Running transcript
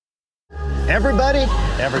Everybody,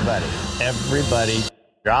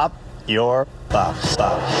 drop your buffs.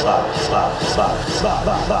 Drop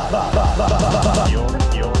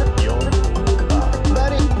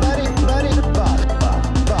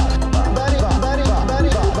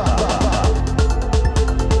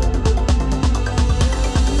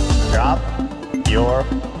your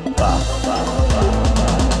buffs.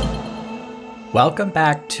 Welcome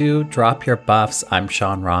back to Drop Your Buffs. I'm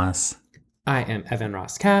Sean Ross. I am Evan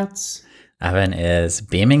Ross Katz. Evan is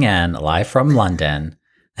beaming in live from London,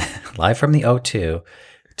 live from the O2,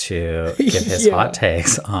 to give his hot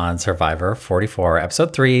takes on Survivor 44,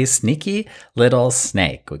 Episode 3, Sneaky Little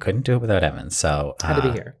Snake. We couldn't do it without Evan, so Had to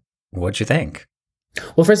be here. What'd you think?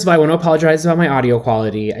 Well, first of all, I want to apologize about my audio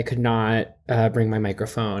quality. I could not bring my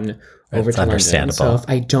microphone over to London. So if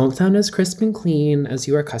I don't sound as crisp and clean as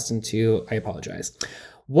you are accustomed to, I apologize.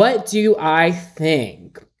 What do I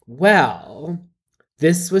think? Well,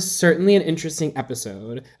 this was certainly an interesting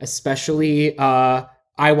episode, especially I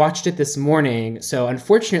watched it this morning. So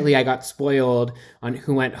unfortunately, I got spoiled on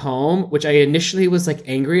Who Went Home, which I initially was like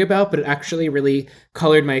angry about, but it actually really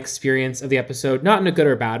colored my experience of the episode, not in a good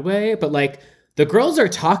or bad way, but like the girls are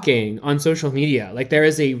talking on social media. Like there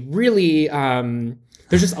is a really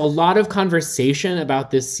there's just a lot of conversation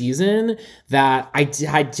about this season that I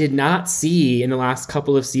did not see in the last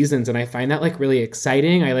couple of seasons. And I find that like really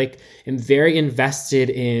exciting. I like am very invested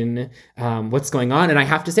in what's going on. And I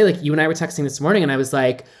have to say, like you and I were texting this morning and I was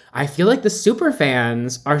like, I feel like the super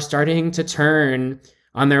fans are starting to turn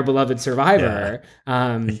on their beloved Survivor.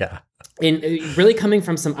 In really coming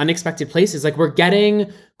from some unexpected places. Like we're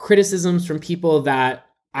getting criticisms from people that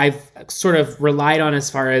I've sort of relied on as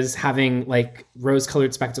far as having like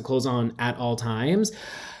rose-colored spectacles on at all times.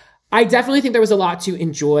 I definitely think there was a lot to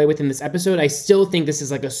enjoy within this episode. I still think this is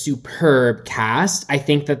like a superb cast. I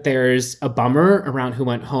think that there's a bummer around Who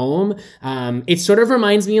Went Home. It sort of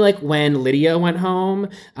reminds me like when Lydia went home.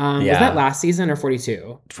 Was that last season or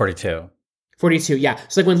 42? 42, yeah.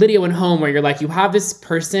 So like when Lydia went home, where you're like, you have this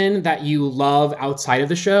person that you love outside of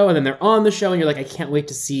the show, and then they're on the show, and you're like, I can't wait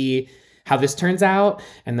to see how this turns out.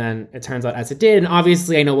 And then it turns out as it did. And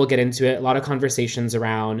obviously, I know we'll get into it. A lot of conversations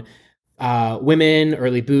around women,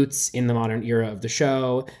 early boots in the modern era of the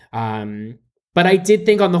show. But I did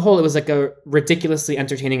think on the whole, it was like a ridiculously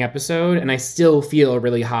entertaining episode. And I still feel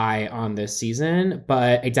really high on this season.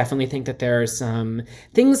 But I definitely think that there are some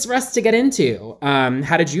things for us to get into.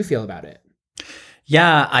 How did you feel about it?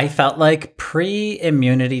 Yeah, I felt like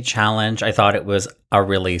pre-immunity challenge, I thought it was a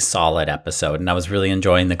really solid episode, and I was really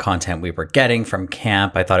enjoying the content we were getting from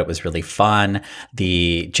camp. I thought it was really fun.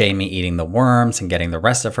 The Jamie eating the worms and getting the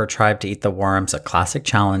rest of her tribe to eat the worms, a classic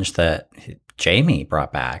challenge that Jamie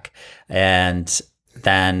brought back. And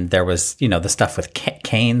then there was, you know, the stuff with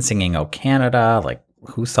Kane singing "Oh Canada," like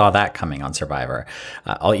who saw that coming on Survivor,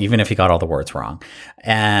 even if he got all the words wrong.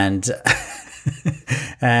 And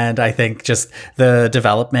and I think just the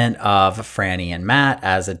development of Franny and Matt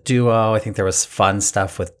as a duo. I think there was fun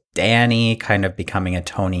stuff with Danny kind of becoming a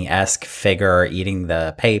Tony-esque figure, eating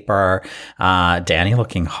the paper. Danny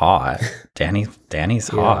looking hot. Danny's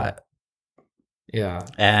hot. Yeah.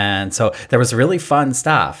 And so there was really fun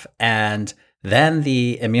stuff. And then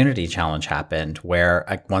the immunity challenge happened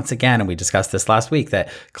where, once again, and we discussed this last week,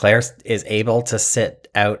 that Claire is able to sit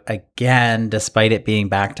out again despite it being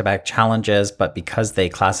back-to-back challenges, but because they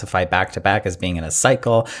classify back-to-back as being in a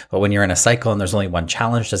cycle. But when you're in a cycle and there's only one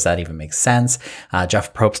challenge, does that even make sense?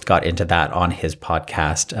 Jeff Probst got into that on his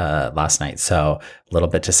podcast last night. So a little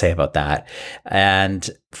bit to say about that. And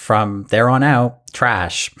from there on out,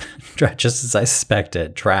 trash, just as I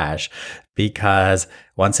suspected, trash. Because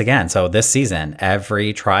once again, so this season,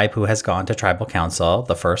 every tribe who has gone to tribal council,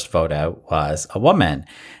 the first vote out was a woman.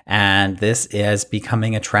 And this is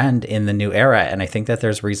becoming a trend in the new era. And I think that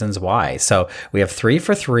there's reasons why. So we have 3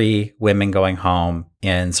 for 3 women going home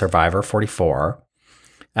in Survivor 44.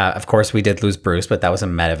 Of course, we did lose Bruce, but that was a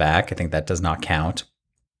medevac. I think that does not count.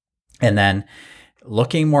 And then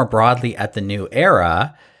looking more broadly at the new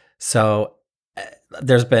era, so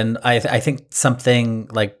there's been, I think, something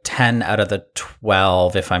like 10 out of the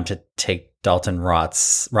 12, if I'm to take Dalton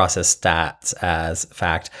Ross's stats as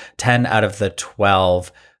fact, 10 out of the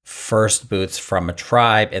 12 first boots from a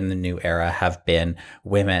tribe in the new era have been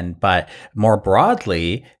women. But more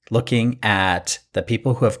broadly, looking at the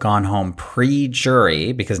people who have gone home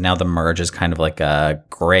pre-jury, because now the merge is kind of like a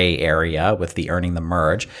gray area with the earning the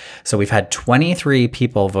merge. So we've had 23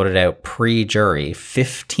 people voted out pre-jury.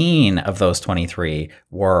 15 of those 23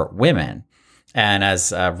 were women. And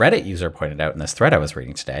as a Reddit user pointed out in this thread I was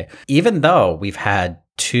reading today, even though we've had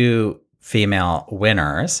 2 female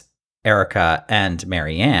winners, Erica and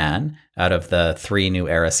Marianne, out of the 3 New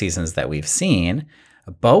Era seasons that we've seen,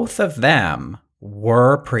 both of them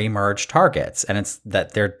were pre-merge targets. And it's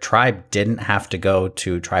that their tribe didn't have to go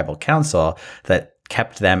to tribal council that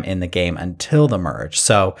kept them in the game until the merge.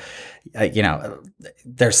 So,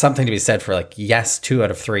 there's something to be said for like, yes, 2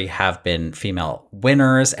 out of 3 have been female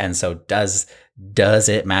winners. And so does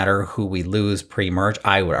it matter who we lose pre-merge?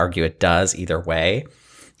 I would argue it does either way.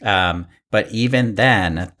 But even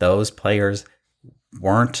then, those players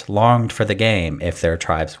weren't longed for the game if their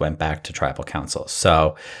tribes went back to tribal council.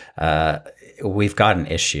 So we've got an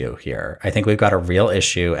issue here. I think we've got a real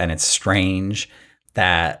issue, and it's strange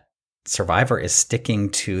that Survivor is sticking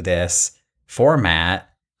to this format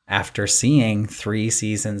after seeing 3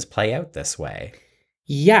 seasons play out this way.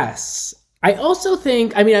 Yes. I also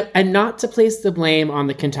think, and not to place the blame on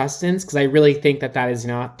the contestants, because I really think that is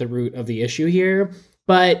not the root of the issue here.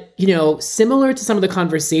 But, similar to some of the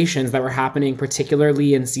conversations that were happening,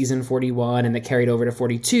 particularly in season 41 and that carried over to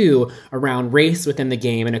 42 around race within the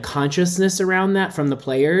game and a consciousness around that from the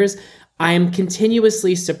players, I am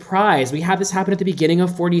continuously surprised. We had this happen at the beginning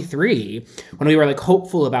of 43 when we were like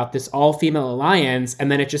hopeful about this all-female alliance,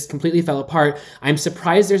 and then it just completely fell apart. I'm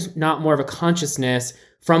surprised there's not more of a consciousness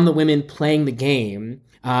from the women playing the game.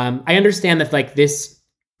 I understand that like this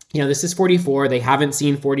is 44. They haven't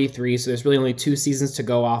seen 43, so there's really only 2 seasons to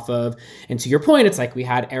go off of. And to your point, it's like we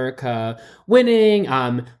had Erica winning,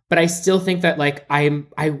 but I still think that like I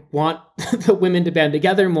want the women to band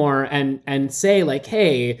together more and say like,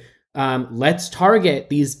 hey, let's target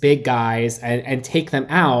these big guys and take them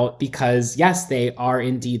out because yes, they are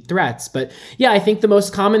indeed threats. But yeah, I think the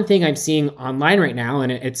most common thing I'm seeing online right now,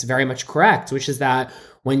 and it's very much correct, which is that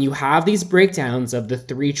when you have these breakdowns of the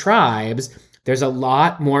 3 tribes, there's a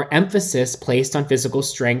lot more emphasis placed on physical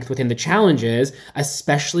strength within the challenges,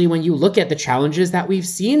 especially when you look at the challenges that we've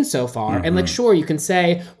seen so far. Mm-hmm. And like, sure, you can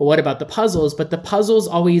say, well, what about the puzzles? But the puzzle's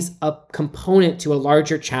always a component to a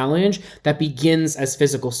larger challenge that begins as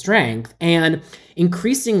physical strength. And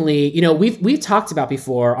increasingly, we've talked about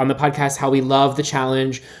before on the podcast how we love the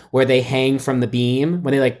challenge where they hang from the beam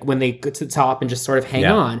when they get to the top and just sort of hang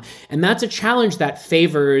on. And that's a challenge that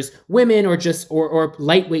favors women or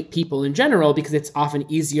lightweight people in general because it's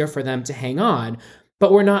often easier for them to hang on.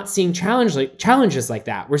 But we're not seeing challenges like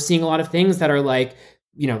that. We're seeing a lot of things that are like,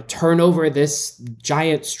 turn over this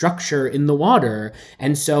giant structure in the water.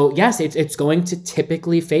 And so, yes, it's going to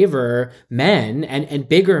typically favor men and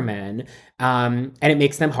bigger men. And it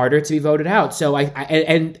makes them harder to be voted out. So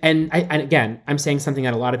and again, I'm saying something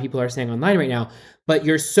that a lot of people are saying online right now, but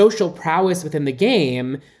your social prowess within the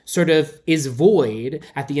game sort of is void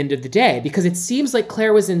at the end of the day, because it seems like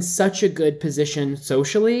Claire was in such a good position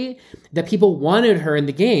socially that people wanted her in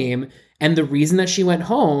the game. And the reason that she went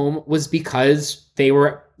home was because they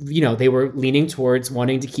were leaning towards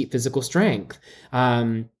wanting to keep physical strength.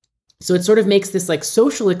 So it sort of makes this like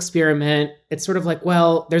social experiment. It's sort of like,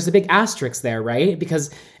 well, there's a big asterisk there, right?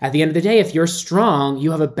 Because at the end of the day, if you're strong,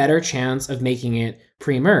 you have a better chance of making it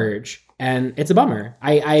pre-merge. And it's a bummer.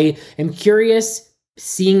 I am curious,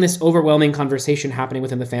 seeing this overwhelming conversation happening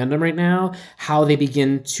within the fandom right now, how they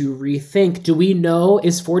begin to rethink. Do we know,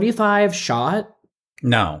 is 45 shot?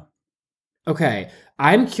 No. Okay.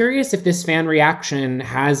 I'm curious if this fan reaction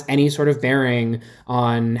has any sort of bearing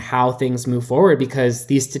on how things move forward, because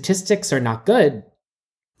these statistics are not good.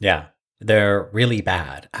 Yeah, they're really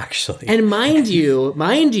bad, actually. And mind you,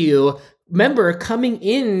 remember coming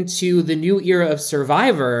into the new era of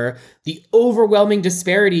Survivor, the overwhelming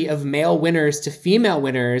disparity of male winners to female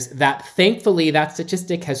winners, that thankfully that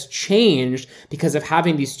statistic has changed because of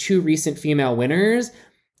having these 2 recent female winners.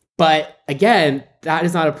 But again, that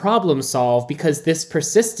is not a problem solved because this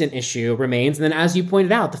persistent issue remains. And then, as you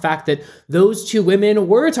pointed out, the fact that those 2 women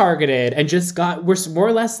were targeted and were more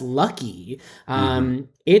or less lucky,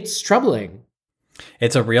 it's troubling.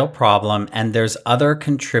 It's a real problem. And there's other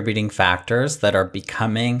contributing factors that are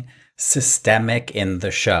becoming systemic in the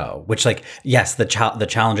show, which, like, yes, the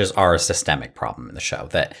challenges are a systemic problem in the show,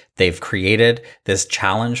 that they've created this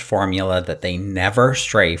challenge formula that they never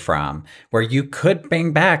stray from, where you could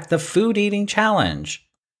bring back the food eating challenge.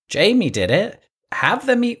 Jamie did it. Have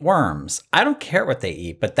them eat worms. I don't care what they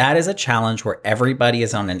eat, but that is a challenge where everybody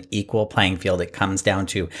is on an equal playing field. It comes down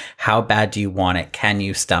to how bad do you want it? Can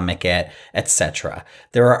you stomach it? Etc.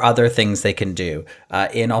 There are other things they can do.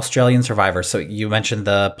 In Australian Survivor, so you mentioned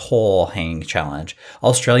the pole hanging challenge.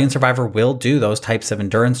 Australian Survivor will do those types of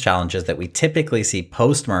endurance challenges that we typically see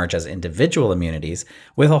post-merge as individual immunities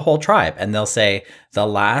with a whole tribe. And they'll say the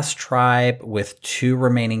last tribe with 2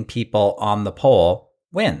 remaining people on the pole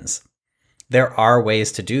wins. there are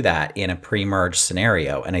ways to do that in a pre-merge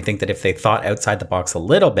scenario. And I think that if they thought outside the box a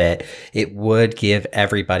little bit, it would give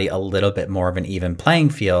everybody a little bit more of an even playing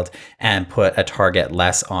field and put a target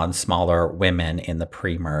less on smaller women in the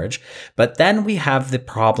pre-merge. But then we have the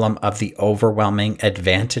problem of the overwhelming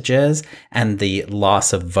advantages and the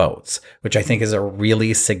loss of votes, which I think is a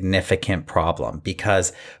really significant problem,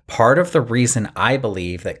 because part of the reason I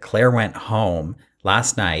believe that Claire went home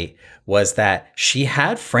last night was that she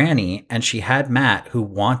had Franny and she had Matt who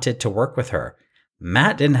wanted to work with her.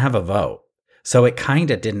 Matt didn't have a vote, so it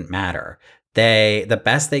kind of didn't matter. The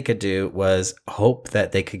best they could do was hope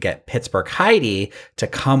that they could get Pittsburgh Heidi to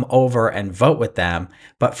come over and vote with them.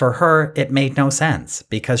 But for her, it made no sense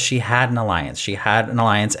because she had an alliance. She had an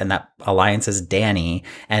alliance, and that alliance is Danny,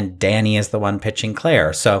 and Danny is the one pitching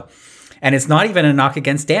Claire. So, and it's not even a knock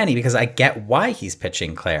against Danny because I get why he's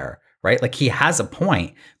pitching Claire, right? Like, he has a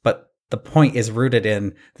point, but the point is rooted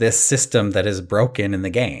in this system that is broken in the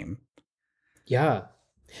game. Yeah.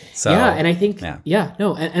 So, yeah, and I think,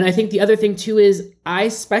 and I think the other thing too is I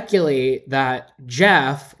speculate that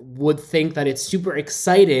Jeff would think that it's super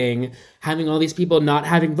exciting having all these people not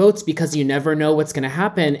having votes because you never know what's going to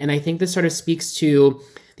happen. And I think this sort of speaks to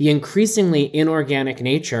the increasingly inorganic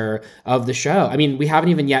nature of the show. I mean, we haven't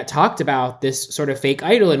even yet talked about this sort of fake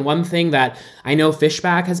idol. And one thing that I know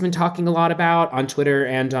Fishback has been talking a lot about on Twitter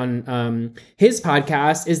and on his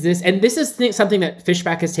podcast is this, and this is something that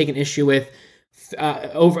Fishback has taken issue with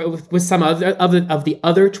over with some other of the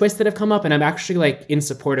other twists that have come up, and I'm actually like in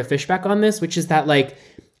support of Fishback on this, which is that like,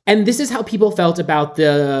 and this is how people felt about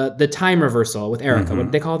the time reversal with Erica. Mm-hmm. What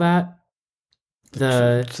did they call that?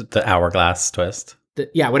 The hourglass twist.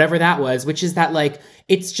 Whatever that was, which is that like,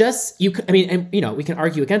 it's just, we can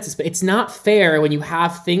argue against this, but it's not fair when you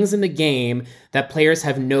have things in the game that players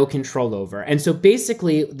have no control over. And so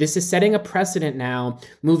basically this is setting a precedent now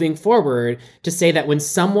moving forward to say that when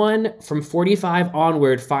someone from 45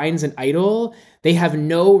 onward finds an idol, they have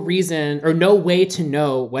no reason or no way to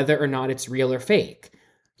know whether or not it's real or fake.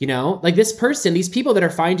 You know, like this person, these people that are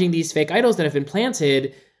finding these fake idols that have been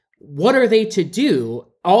planted, what are they to do?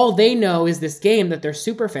 All they know is this game that they're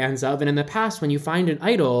super fans of. And in the past, when you find an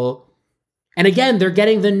idol, and again, they're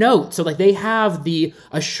getting the note. So like they have the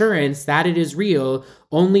assurance that it is real,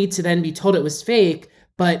 only to then be told it was fake.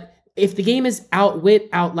 But if the game is outwit,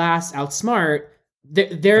 outlast, outsmart,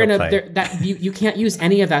 you can't use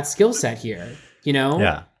any of that skill set here, you know?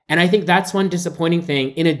 Yeah. And I think that's one disappointing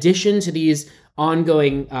thing. In addition to these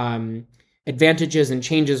ongoing advantages and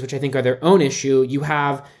changes, which I think are their own issue, you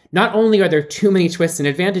have, not only are there too many twists and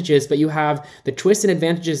advantages, but you have the twists and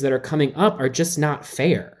advantages that are coming up are just not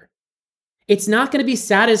fair. It's not going to be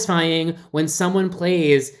satisfying when someone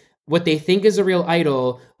plays what they think is a real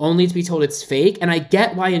idol only to be told it's fake. And I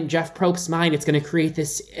get why in Jeff Probst's mind, it's going to create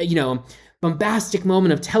this, bombastic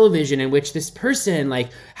moment of television in which this person like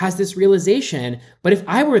has this realization. But if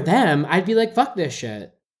I were them, I'd be like, fuck this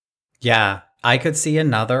shit. Yeah. I could see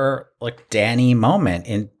another like Danny moment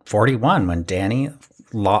in 41 when Danny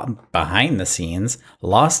behind the scenes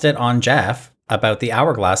lost it on Jeff about the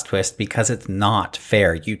hourglass twist because it's not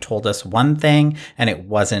fair. You told us one thing and it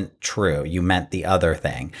wasn't true. You meant the other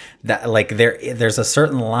thing. That like there's a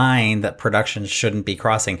certain line that production shouldn't be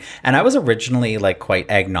crossing. And I was originally like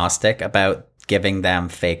quite agnostic about giving them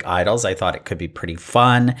fake idols. I thought it could be pretty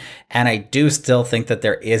fun. And I do still think that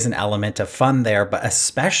there is an element of fun there, but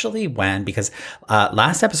especially because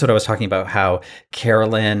last episode I was talking about how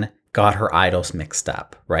Carolyn got her idols mixed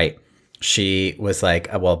up, right? She was like,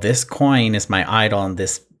 well, this coin is my idol and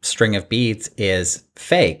this string of beads is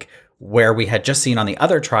fake, where we had just seen on the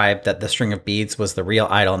other tribe that the string of beads was the real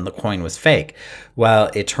idol and the coin was fake.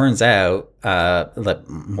 Well, it turns out,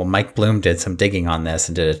 Mike Bloom did some digging on this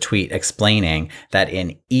and did a tweet explaining that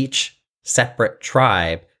in each separate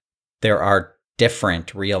tribe, there are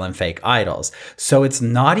different real and fake idols. So it's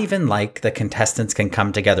not even like the contestants can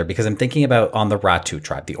come together, because I'm thinking about on the Ratu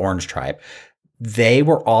tribe, the orange tribe, they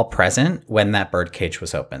were all present when that birdcage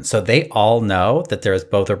was open. So they all know that there is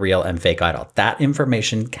both a real and fake idol. That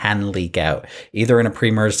information can leak out, either in a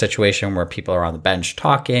pre-merge situation where people are on the bench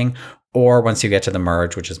talking, or once you get to the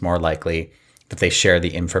merge, which is more likely that they share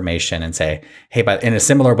the information and say, hey, but in a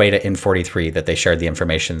similar way to in 43, that they shared the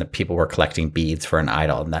information that people were collecting beads for an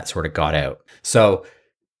idol, and that sort of got out. So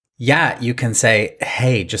yeah, you can say,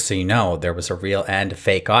 hey, just so you know, there was a real and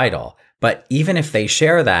fake idol. But even if they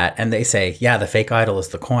share that and they say, yeah, the fake idol is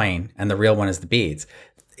the coin and the real one is the beads,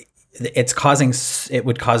 it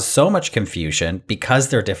would cause so much confusion because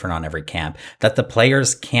they're different on every camp that the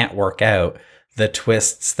players can't work out the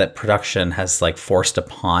twists that production has like forced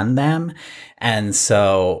upon them. And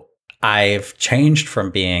so I've changed from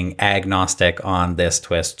being agnostic on this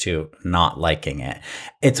twist to not liking it.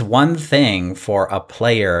 It's one thing for a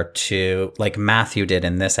player to, like Matthew did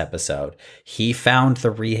in this episode, he found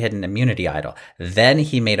the re-hidden immunity idol. Then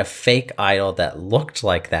he made a fake idol that looked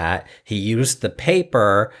like that. He used the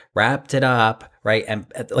paper, wrapped it up, right?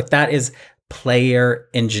 And like that is player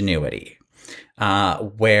ingenuity.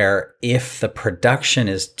 Where if the production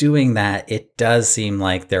is doing that, it does seem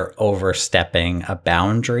like they're overstepping a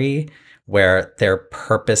boundary where they're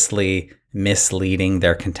purposely misleading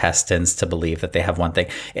their contestants to believe that they have one thing.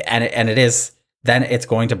 And it is, then it's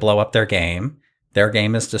going to blow up their game. Their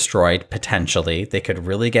game is destroyed, potentially. They could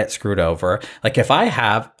really get screwed over. Like if I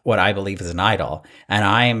have what I believe is an idol and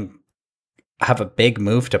I have a big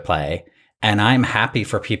move to play, and I'm happy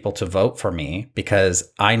for people to vote for me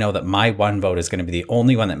because I know that my one vote is going to be the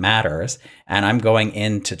only one that matters. And I'm going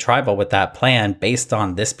into tribal with that plan based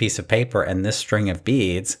on this piece of paper and this string of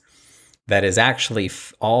beads that is actually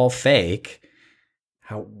all fake.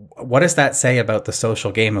 What does that say about the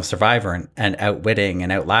social game of Survivor and outwitting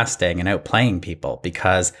and outlasting and outplaying people?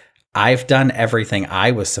 Because I've done everything I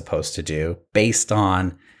was supposed to do based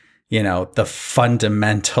on the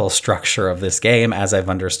fundamental structure of this game as I've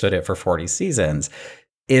understood it for 40 seasons.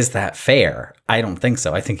 Is that fair? I don't think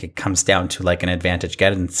so. I think it comes down to like an advantage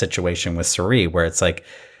getting situation with Cirie, where it's like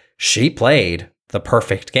she played the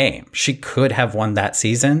perfect game. She could have won that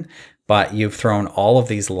season, but you've thrown all of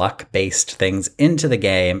these luck-based things into the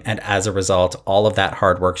game. And as a result, all of that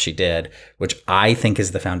hard work she did, which I think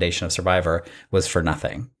is the foundation of Survivor, was for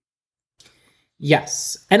nothing.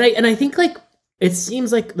 Yes. And I think like, it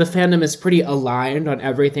seems like the fandom is pretty aligned on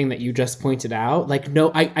everything that you just pointed out. Like,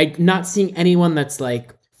 no, I'm not seeing anyone that's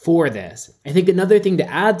like for this. I think another thing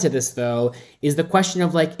to add to this, though, is the question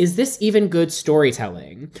of like, is this even good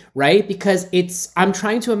storytelling, right? Because I'm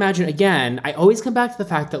trying to imagine, again, I always come back to the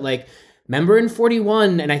fact that like, remember in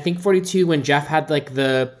 41 and I think 42 when Jeff had like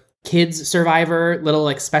the kids Survivor little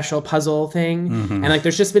like special puzzle thing. Mm-hmm. And like,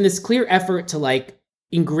 there's just been this clear effort to like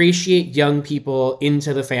ingratiate young people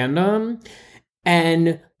into the fandom.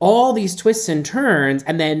 And all these twists and turns,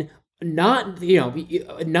 and then not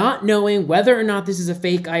knowing whether or not this is a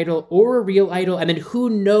fake idol or a real idol, and then who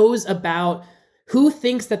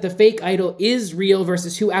thinks that the fake idol is real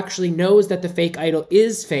versus who actually knows that the fake idol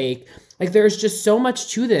is fake. Like there's just so much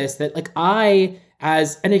to this that like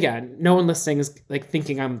and again, no one listening is like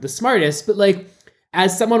thinking I'm the smartest, but like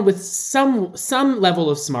as someone with some level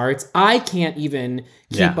of smarts, I can't even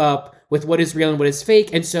keep up with what is real and what is fake.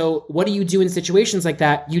 And so what do you do in situations like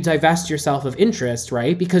that? You divest yourself of interest,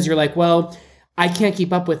 right? Because you're like, well, I can't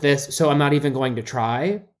keep up with this, so I'm not even going to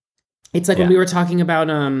try. It's like when we were talking about,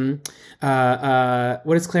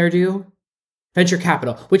 what does Claire do? Venture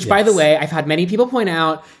capital, which by the way, I've had many people point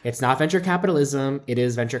out, it's not venture capitalism, it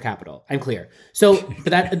is venture capital. I'm clear. So,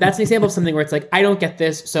 but that's an example of something where it's like, I don't get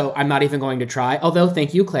this, so I'm not even going to try. Although,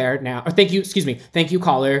 thank you, Claire, thank you,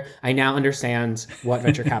 caller. I now understand what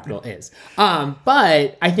venture capital is.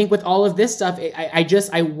 But I think with all of this stuff,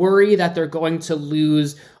 I worry that they're going to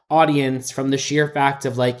lose audience from the sheer fact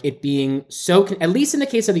of like it being so, at least in the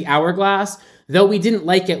case of the Hourglass, though we didn't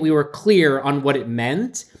like it, we were clear on what it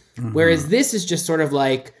meant. Mm-hmm. Whereas this is just sort of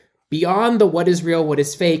like beyond the what is real, what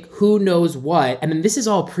is fake, who knows what. And then this is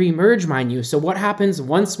all pre-merge, mind you. So what happens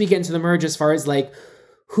once we get into the merge as far as like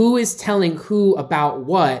who is telling who about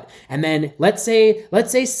what? And then let's say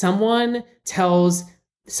someone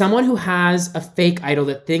who has a fake idol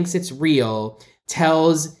that thinks it's real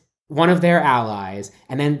tells one of their allies,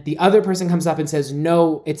 and then the other person comes up and says,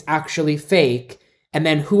 no, it's actually fake. And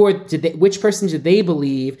then which person did they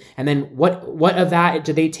believe? And then what of that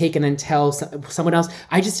did they take and then tell someone else?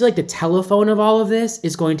 I just feel like the telephone of all of this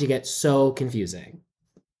is going to get so confusing.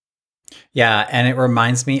 Yeah, and it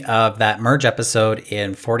reminds me of that merge episode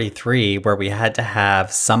in 43 where we had to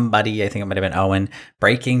have somebody, I think it might have been Owen,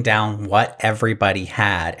 breaking down what everybody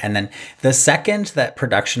had. And then the second that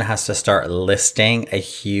production has to start listing a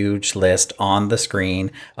huge list on the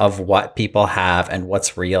screen of what people have and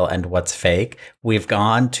what's real and what's fake, we've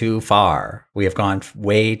gone too far. We have gone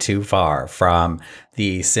way too far from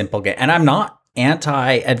the simple game. And I'm not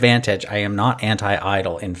anti-advantage. I am not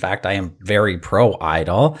anti-idol. In fact, I am very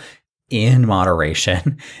pro-idol. In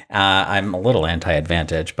moderation. I'm a little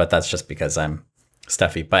anti-advantage, but that's just because I'm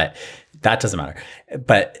stuffy, but that doesn't matter.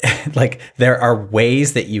 But like there are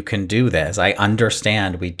ways that you can do this. I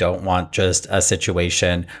understand we don't want just a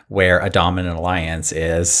situation where a dominant alliance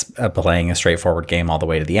is playing a straightforward game all the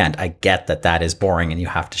way to the end. I get that that is boring and you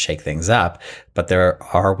have to shake things up, but there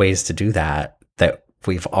are ways to do that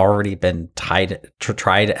we've already been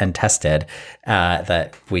tried and tested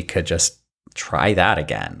that we could just try that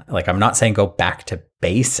again. Like, I'm not saying go back to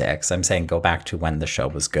basics. I'm saying go back to when the show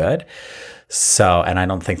was good. So, and I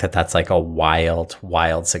don't think that that's like a wild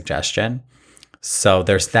suggestion. So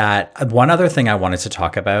there's that. One other thing I wanted to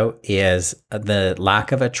talk about is the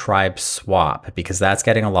lack of a tribe swap, because that's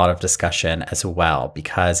getting a lot of discussion as well.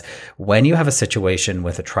 Because when you have a situation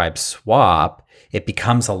with a tribe swap, it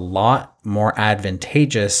becomes a lot more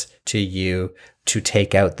advantageous to you to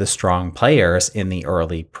take out the strong players in the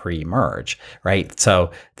early pre-merge, right? So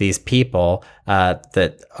these people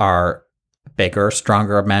that are bigger,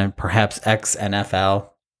 stronger men, perhaps ex-NFL,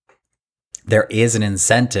 there is an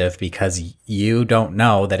incentive because you don't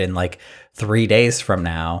know that in like 3 days from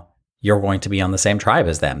now, you're going to be on the same tribe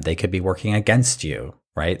as them. They could be working against you,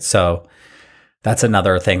 right? So that's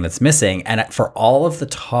another thing that's missing. And for all of the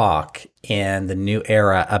talk in the new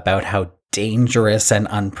era about how dangerous and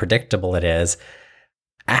unpredictable it is,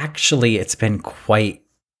 actually it's been quite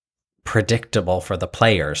predictable for the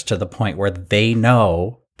players to the point where they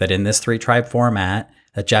know that in this 3-tribe format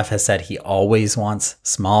that Jeff has said he always wants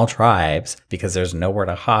small tribes because there's nowhere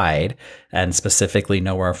to hide, and specifically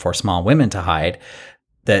nowhere for small women to hide,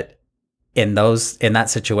 that in that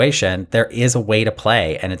situation, there is a way to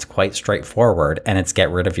play and it's quite straightforward, and it's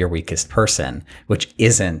get rid of your weakest person, which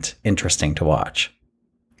isn't interesting to watch.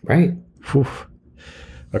 Right. Whew.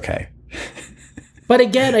 Okay. But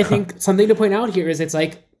again, I think something to point out here is it's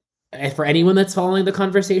like, for anyone that's following the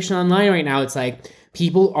conversation online right now, it's like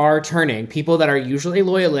people are turning. People that are usually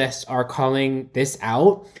loyalists are calling this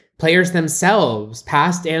out. Players themselves,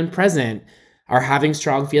 past and present, are having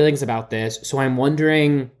strong feelings about this. So I'm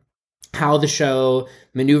wondering how the show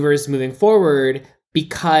maneuvers moving forward,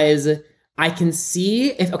 because I can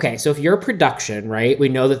see so if you're a production, right, we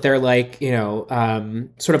know that they're like,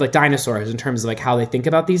 sort of like dinosaurs in terms of like how they think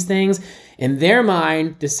about these things. In their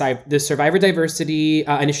mind, the Survivor Diversity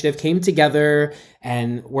Initiative came together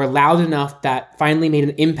and were loud enough that finally made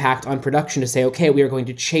an impact on production to say, okay, we are going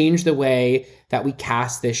to change the way that we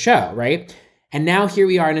cast this show, right? And now here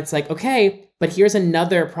we are, and it's like, okay, but here's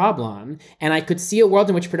another problem. And I could see a world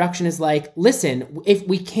in which production is like, listen, if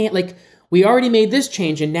we can't, like, we already made this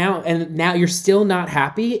change and now you're still not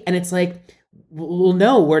happy. And it's like, well,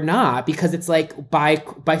 no, we're not, because it's like by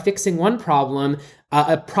fixing one problem,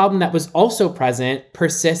 a problem that was also present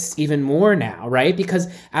persists even more now, right? Because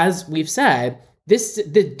as we've said,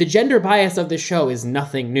 the gender bias of the show is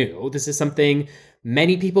nothing new. This is something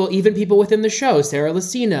many people, even people within the show, Sarah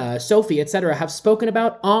Lacina, Sophie, etc., have spoken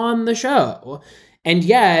about on the show. And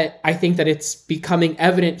yet, I think that it's becoming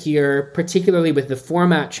evident here, particularly with the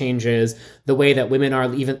format changes, the way that women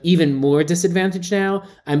are even more disadvantaged now.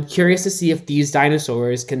 I'm curious to see if these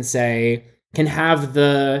dinosaurs can have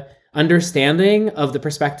the understanding of the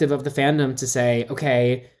perspective of the fandom to say,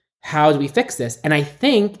 okay, how do we fix this? And I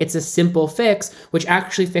think it's a simple fix, which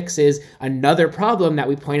actually fixes another problem that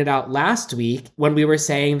we pointed out last week when we were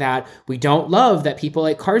saying that we don't love that people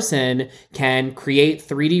like Carson can create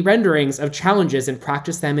 3D renderings of challenges and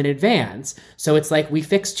practice them in advance. So it's like we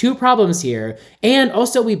fixed two problems here. And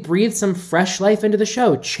also we breathe some fresh life into the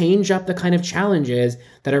show, change up the kind of challenges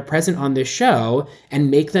that are present on this show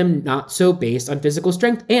and make them not so based on physical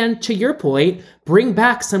strength. And to your point, bring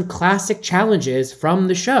back some classic challenges from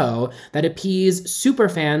the show that appease super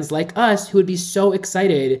fans like us who would be so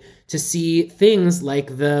excited to see things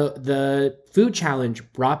like the food challenge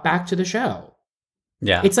brought back to the show.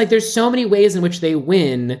 Yeah. It's like there's so many ways in which they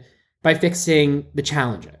win by fixing the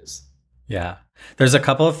challenges. Yeah. There's a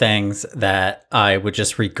couple of things that I would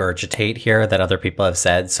just regurgitate here that other people have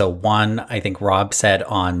said. So one, I think Rob said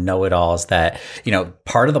on Know-It-Alls that,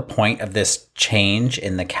 part of the point of this change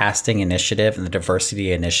in the casting initiative and the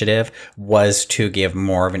diversity initiative was to give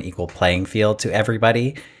more of an equal playing field to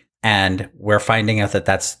everybody. And we're finding out that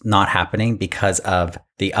that's not happening because of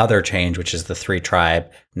the other change, which is the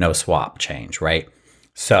 3-tribe no swap change, right?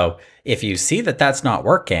 So if you see that that's not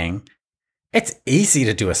working, it's easy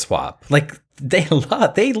to do a swap. Like, they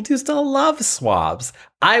used to love swaps.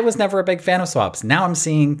 I was never a big fan of swaps. Now I'm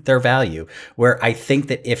seeing their value, where I think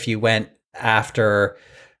that if you went after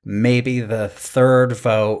maybe the third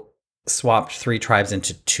vote, swapped 3 tribes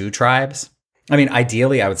into 2 tribes. I mean,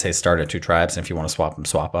 ideally, I would say start at 2 tribes. And if you want to swap them,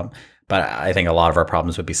 swap them. But I think a lot of our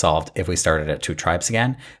problems would be solved if we started at 2 tribes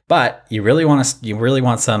again. But you really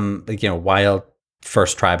want some, wild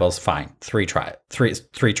first tribals, fine. 3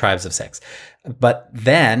 tribes of 6. But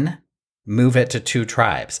then move it to 2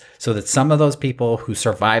 tribes so that some of those people who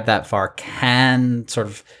survive that far can sort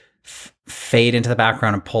of fade into the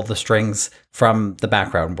background and pull the strings from the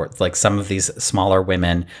background, like some of these smaller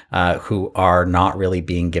women who are not really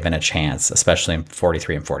being given a chance, especially in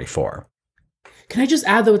 43 and 44. Can I just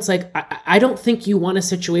add, though, it's like, I don't think you want a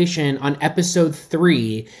situation on episode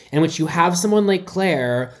 3 in which you have someone like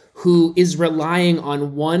Claire who is relying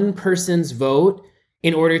on one person's vote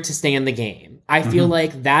in order to stay in the game. I feel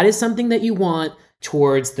like that is something that you want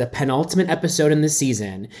towards the penultimate episode in the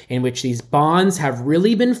season, in which these bonds have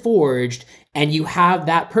really been forged, and you have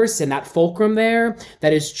that person, that fulcrum there,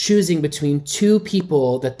 that is choosing between two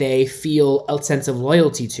people that they feel a sense of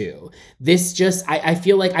loyalty to. This just, I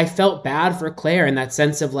feel like I felt bad for Claire in that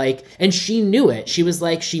sense of like, and she knew it. She was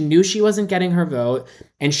like, she knew she wasn't getting her vote,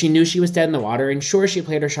 and she knew she was dead in the water, and sure, she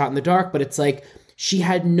played her shot in the dark, but it's like, she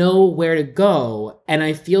had nowhere to go. And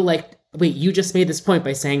I feel like, wait, you just made this point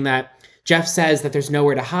by saying that Jeff says that there's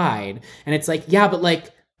nowhere to hide. And it's like, yeah, but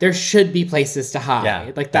like, there should be places to hide.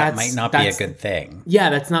 Yeah, like that might not be a good thing.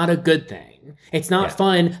 Yeah, that's not a good thing. It's not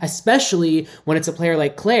fun, especially when it's a player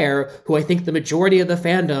like Claire, who I think the majority of the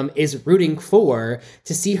fandom is rooting for.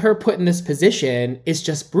 To see her put in this position is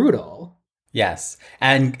just brutal. Yes.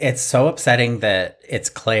 And it's so upsetting that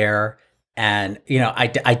it's Claire. And, you know, I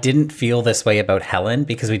didn't feel this way about Helen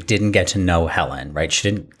because we didn't get to know Helen, right? She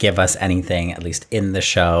didn't give us anything, at least in the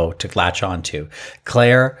show, to latch on to.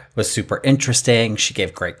 Claire was super interesting. She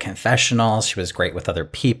gave great confessionals. She was great with other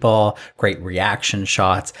people, great reaction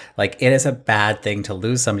shots. Like, it is a bad thing to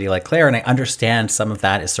lose somebody like Claire. And I understand some of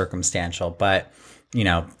that is circumstantial, but, you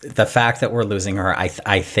know, the fact that we're losing her,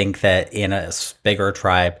 I think that in a bigger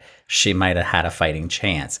tribe, she might have had a fighting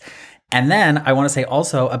chance. And then I want to say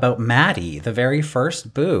also about Maddie, the very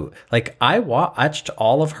first boot. Like, I watched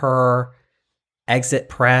all of her exit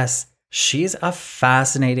press. She's a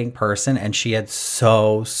fascinating person, and she had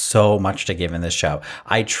so much to give in this show.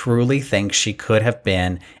 I truly think she could have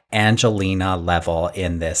been Angelina level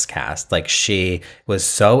in this cast. Like, she was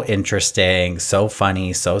so interesting, so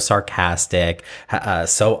funny, so sarcastic,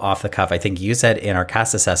 so off the cuff. I think you said in our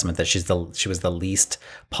cast assessment that she was the least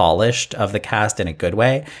polished of the cast in a good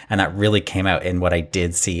way, and that really came out in what I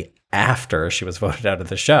did see after she was voted out of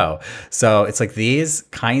the show. So it's like these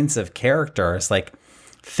kinds of characters, like,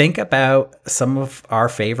 think about some of our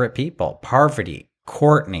favorite people, Parvati,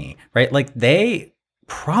 Courtney, right? Like, they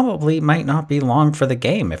probably might not be long for the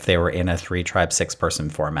game if they were in a 3-tribe, 6-person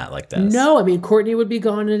format like this. No, I mean, Courtney would be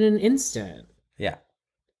gone in an instant. Yeah.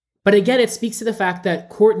 But again, it speaks to the fact that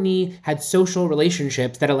Courtney had social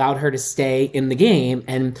relationships that allowed her to stay in the game,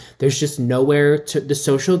 and there's just nowhere to, the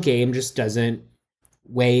social game just doesn't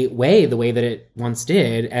weigh the way that it once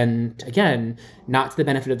did, and again, not to the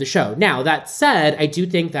benefit of the show. Now, that said, I do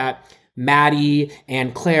think that Maddie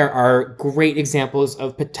and Claire are great examples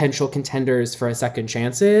of potential contenders for a second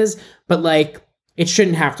chances, but like, it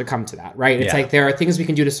shouldn't have to come to that, right? It's like, there are things we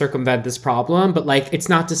can do to circumvent this problem, but like, it's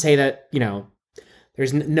not to say that, you know,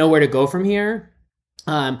 there's nowhere to go from here.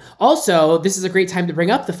 Also, this is a great time to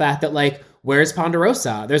bring up the fact that, like, where's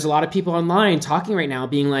Ponderosa? There's a lot of people online talking right now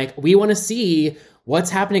being like, we want to see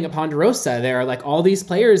what's happening at Ponderosa. There are like all these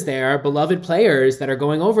players there, beloved players that are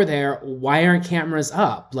going over there. Why aren't cameras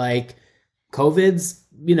up? Like, COVID's,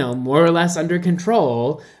 you know, more or less under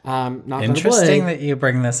control. Interesting that you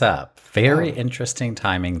bring this up. Very interesting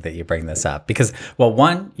timing that you bring this up. Because, well,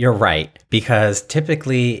 one, you're right. Because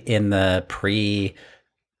typically in the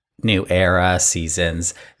pre-New Era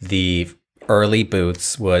seasons, the early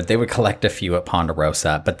boots would collect a few at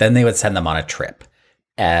Ponderosa, but then they would send them on a trip.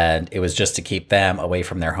 And it was just to keep them away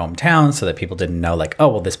from their hometown so that people didn't know, like, oh,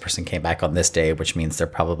 well, this person came back on this day, which means they're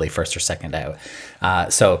probably first or second out.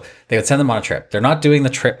 So they would send them on a trip. They're not doing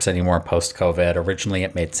the trips anymore post-COVID. Originally,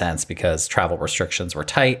 it made sense because travel restrictions were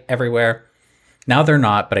tight everywhere. Now they're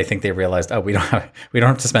not, but I think they realized, oh, we don't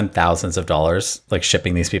have to spend thousands of dollars like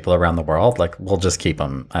shipping these people around the world. Like, we'll just keep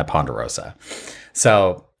them at Ponderosa.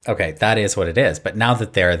 So, okay, that is what it is. But now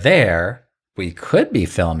that they're there, we could be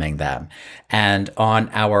filming them. And on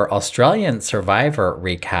our Australian Survivor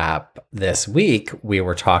recap this week, we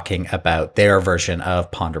were talking about their version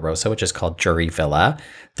of Ponderosa, which is called Jury Villa.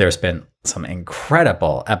 There's been some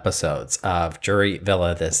incredible episodes of Jury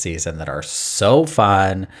Villa this season that are so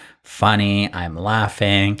fun, funny. I'm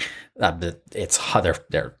laughing. It's hot.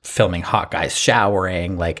 They're filming hot guys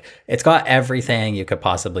showering. Like, it's got everything you could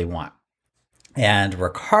possibly want. And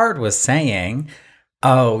Ricard was saying,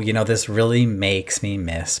 oh, you know, this really makes me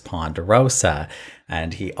miss Ponderosa.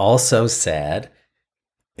 And he also said,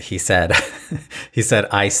 I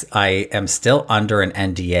am still under an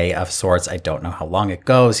NDA of sorts. I don't know how long it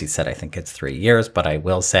goes. He said, I think it's 3 years, but I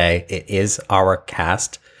will say it is our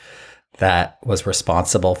cast that was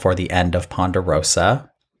responsible for the end of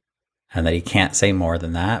Ponderosa, and that he can't say more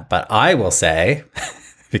than that. But I will say,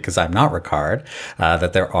 because I'm not Ricard,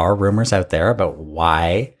 that there are rumors out there about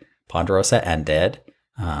why Ponderosa ended.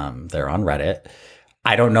 They're on Reddit.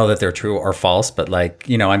 I don't know that they're true or false, but like,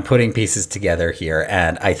 I'm putting pieces together here.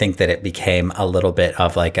 And I think that it became a little bit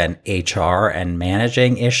of like an HR and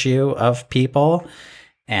managing issue of people.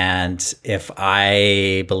 And if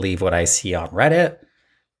I believe what I see on Reddit,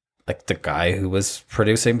 like the guy who was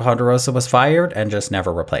producing Ponderosa was fired and just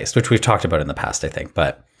never replaced, which we've talked about in the past, I think.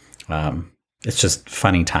 But it's just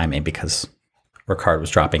funny timing because Ricard was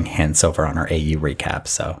dropping hints over on our AU recap.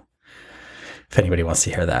 So if anybody wants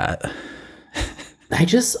to hear that. I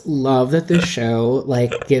just love that this show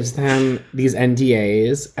like gives them these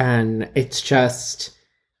NDAs, and it's just,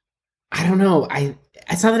 I don't know.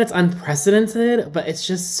 It's not that it's unprecedented, but it's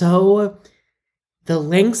just so, the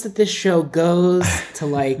lengths that this show goes to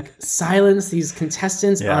like silence these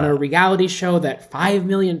contestants on a reality show that 5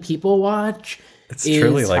 million people watch. It's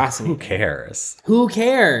truly like, who cares? Who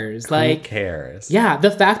cares? Like, who cares? Yeah,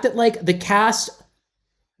 the fact that like the cast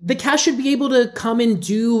should be able to come and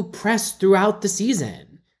do press throughout the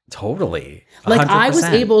season. Totally. 100%. Like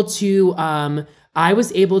I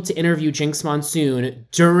was able to interview Jinx Monsoon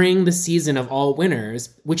during the season of All Winners,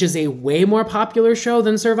 which is a way more popular show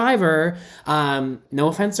than Survivor. No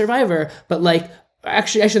offense, Survivor, but like,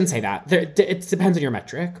 actually, I shouldn't say that. It depends on your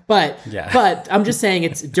metric, but I'm just saying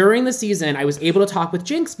it's during the season I was able to talk with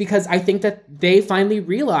Jinx because I think that they finally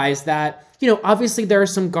realized that, obviously there are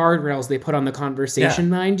some guardrails they put on the conversation,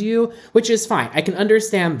 mind you, which is fine. I can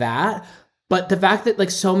understand that. But the fact that like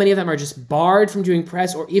so many of them are just barred from doing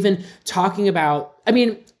press or even talking about,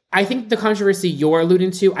 I think the controversy you're alluding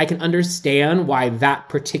to, I can understand why that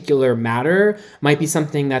particular matter might be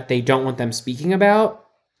something that they don't want them speaking about.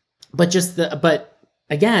 But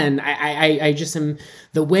again, I just am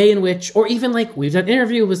the way in which, or even like we've done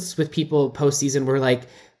interviews with people postseason where like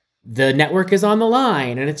the network is on the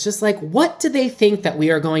line and it's just like, what do they think that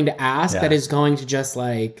we are going to ask that is going to just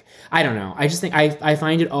like, I don't know. I just think I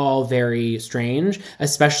find it all very strange,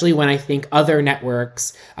 especially when I think other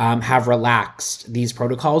networks have relaxed these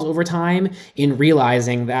protocols over time in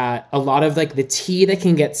realizing that a lot of like the tea that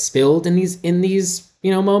can get spilled in these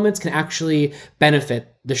moments can actually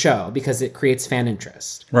benefit the show because it creates fan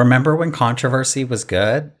interest. Remember when controversy was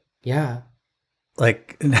good? Yeah.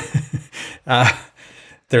 Like,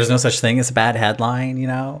 there's no such thing as a bad headline,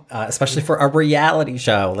 especially for a reality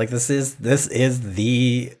show. Like this is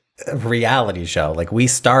the reality show. Like we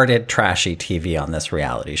started trashy TV on this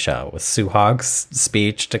reality show with Sue Hogg's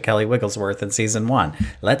speech to Kelly Wigglesworth in season 1.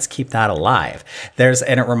 Let's keep that alive.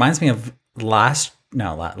 And it reminds me of last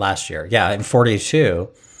year. Yeah. In 42,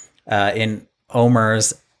 in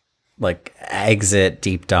Omer's like exit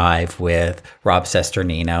deep dive with Rob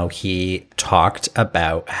Sesternino, he talked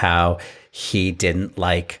about how he didn't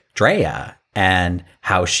like Drea and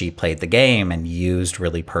how she played the game and used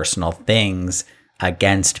really personal things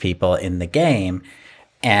against people in the game.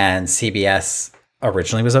 And CBS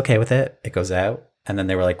originally was okay with it. It goes out. And then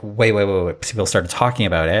they were like, wait. People started talking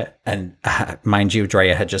about it. And mind you,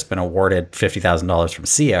 Drea had just been awarded $50,000 from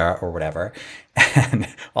Sia or whatever. And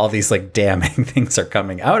all these like damning things are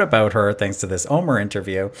coming out about her thanks to this Omer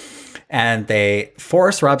interview. And they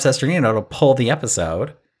forced Rob Sesternino to pull the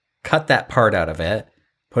episode, cut that part out of it,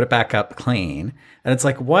 put it back up clean. And it's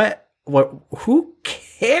like, who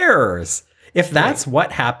cares? If that's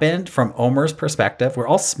what happened from Omer's perspective, we're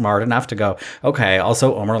all smart enough to go, okay,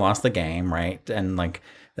 also Omer lost the game, right? And like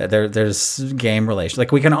there's game relations.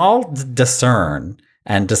 Like we can all discern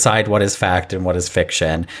and decide what is fact and what is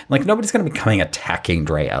fiction. Like nobody's going to be coming attacking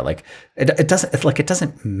Drea. Like it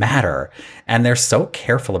doesn't matter. And they're so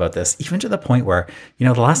careful about this, even to the point where,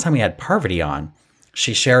 the last time we had Parvati on,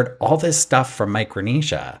 she shared all this stuff from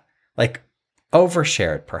Micronesia, like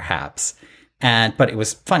overshared perhaps. But it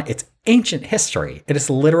was fun. It's ancient history. It is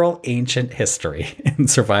literal ancient history in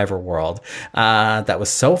Survivor world. That was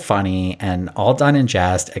so funny and all done in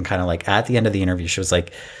jest. And kind of like at the end of the interview, she was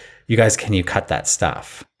like, you guys, can you cut that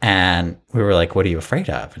stuff? And we were like, what are you afraid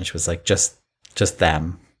of? And she was like, just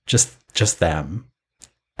them, just them.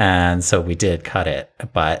 And so we did cut it.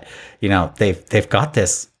 But, they've got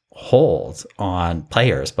this hold on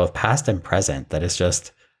players, both past and present, that is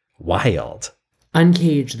just wild.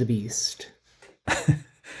 Uncage the beast.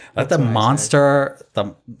 Let the monster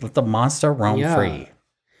roam free.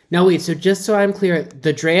 Now wait, so just so I'm clear,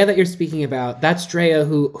 the Drea that you're speaking about, that's Drea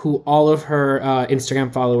who all of her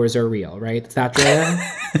Instagram followers are real, right? It's that Drea?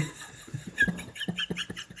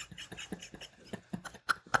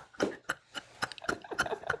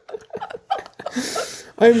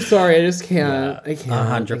 I'm sorry, I just can't. I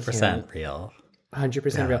can't. 100% real.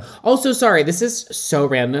 100% real. Also, sorry, this is so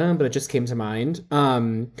random, but it just came to mind.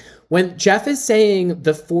 When Jeff is saying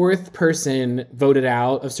the fourth person voted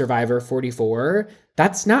out of Survivor 44,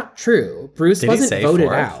 That's not true. Bruce wasn't voted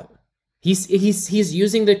out. He's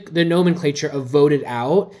using the nomenclature of voted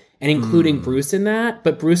out and including Bruce in that,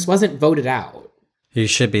 but Bruce wasn't voted out. You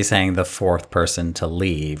should be saying the fourth person to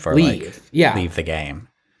leave or leave the game.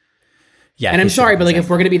 Yeah, and I'm sorry, but like if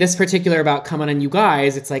we're going to be this particular about come on you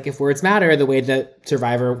guys, it's like if words matter the way that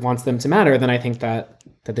Survivor wants them to matter, then I think that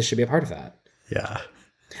this should be a part of that. Yeah.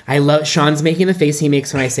 I love Sean's making the face he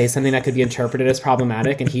makes when I say something that could be interpreted as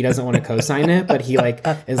problematic and he doesn't want to co-sign it, but he like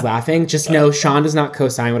is laughing. Just know Sean does not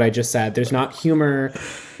co-sign what I just said. There's not humor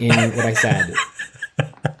in what I said.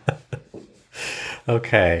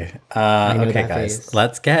 Okay. Okay, guys.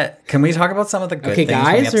 Face. Can we talk about some of the good things from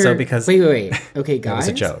the episode? Because wait. Okay, guys.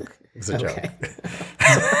 It was a joke. It was a joke.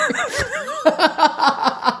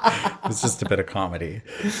 It was just a bit of comedy.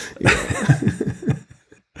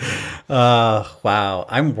 Wow.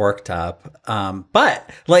 I'm worked up. But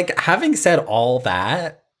like having said all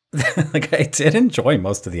that, like I did enjoy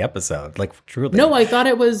most of the episode, like truly. No, I thought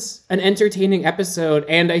it was an entertaining episode,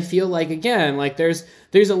 and I feel like again, like there's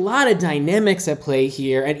a lot of dynamics at play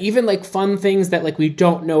here, and even like fun things that like we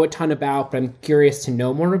don't know a ton about, but I'm curious to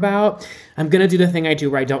know more about. I'm gonna do the thing I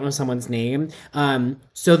do where I don't know someone's name.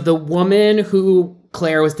 So the woman who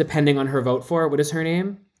Claire was depending on her vote for, what is her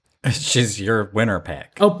name? She's your winner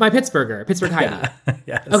pick. Oh, my Pittsburgh Heidi. Yeah.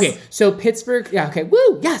 Yes. Okay, so Pittsburgh, yeah, okay,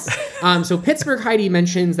 woo, yes. So Pittsburgh Heidi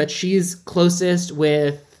mentions that she's closest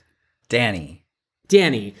with... Danny.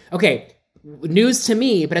 Okay, news to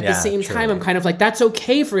me, but at the same time, I'm kind of like, that's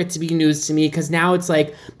okay for it to be news to me, because now it's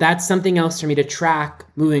like, that's something else for me to track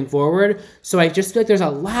moving forward. So I just feel like there's a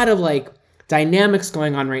lot of like dynamics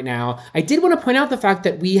going on right now. I did want to point out the fact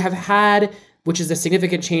that we have had... which is a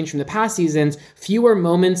significant change from the past seasons, fewer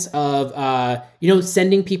moments of,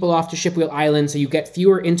 sending people off to Shipwheel Island, so you get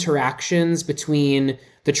fewer interactions between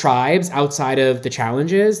the tribes outside of the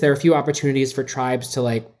challenges. There are few opportunities for tribes to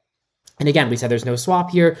like, and again, we said there's no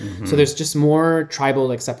swap here, so there's just more tribal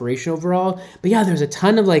like separation overall. But yeah, there's a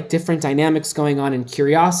ton of like different dynamics going on and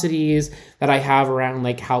curiosities that I have around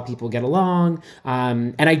like how people get along.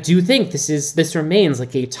 And I do think this remains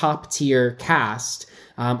like a top tier cast.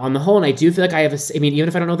 On the whole, and I do feel like even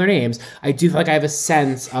if I don't know their names, I do feel like I have a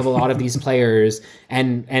sense of a lot of these players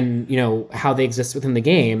and how they exist within the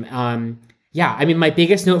game. My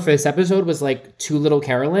biggest note for this episode was like too little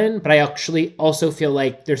Carolyn, but I actually also feel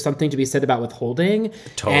like there's something to be said about withholding.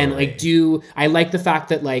 Totally. And I like the fact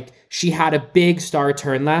that like she had a big star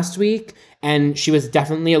turn last week, and she was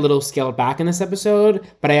definitely a little scaled back in this episode,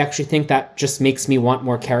 but I actually think that just makes me want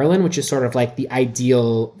more Carolyn, which is sort of like the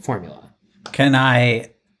ideal formula. Can I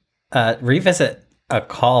revisit a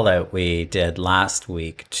call out we did last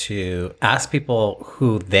week to ask people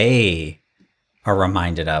who they are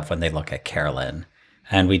reminded of when they look at Carolyn?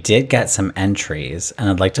 And we did get some entries, and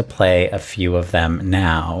I'd like to play a few of them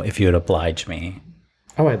now, if you would oblige me.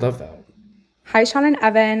 Oh, I'd love that. Hi, Sean and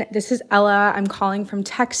Evan. This is Ella. I'm calling from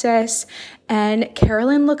Texas. And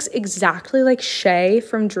Carolyn looks exactly like Shay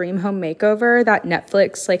from Dream Home Makeover, that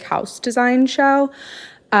Netflix like house design show.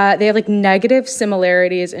 They have like negative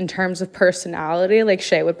similarities in terms of personality. Like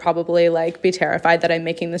Shay would probably like be terrified that I'm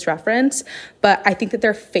making this reference, but I think that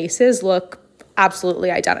their faces look absolutely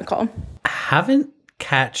identical. Haven't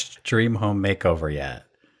catched Dream Home Makeover yet.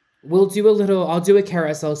 I'll do a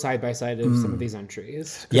carousel side by side of some of these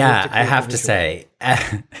entries. Yeah, I have to say,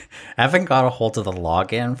 Evan got a hold of the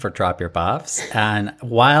login for Drop Your Buffs, and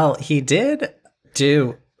while he did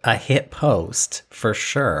do a hit post for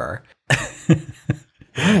sure,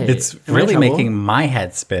 it's really making my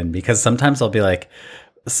head spin, because sometimes I'll be like,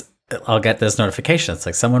 I'll get this notification. It's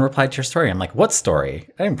like, someone replied to your story. I'm like, what story?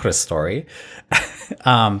 I didn't put a story.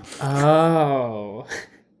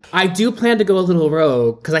 I do plan to go a little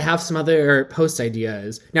rogue because I have some other post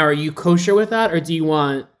ideas. Now, are you kosher with that, or do you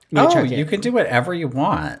want me to check in? You can do whatever you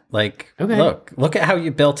want. Like, okay. Look at how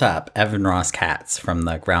you built up Evan Ross Katz from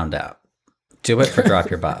the ground up. Do it for Drop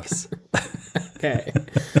Your Buffs. Okay.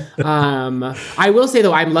 I will say,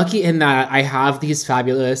 though, I'm lucky in that I have these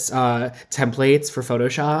fabulous templates for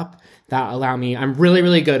Photoshop that allow me. I'm really,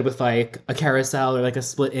 really good with like a carousel or like a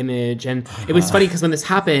split image. And it was funny because when this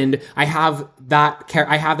happened, I have that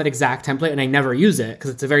exact template and I never use it because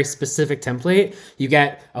it's a very specific template. You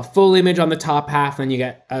get a full image on the top half, and you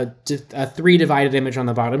get a 3 divided image on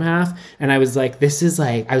the bottom half. And I was like,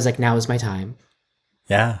 now is my time.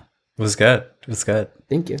 Yeah, it was good.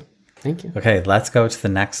 Thank you. Okay, let's go to the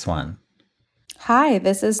next one. Hi,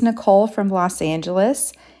 this is Nicole from Los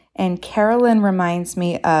Angeles, and Carolyn reminds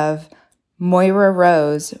me of Moira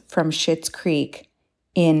Rose from Schitt's Creek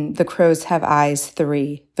in The Crows Have Eyes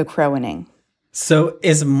 3, The Crowaning. So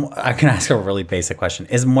I can ask a really basic question.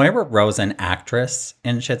 Is Moira Rose an actress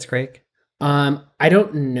in Schitt's Creek? I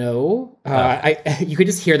don't know. You could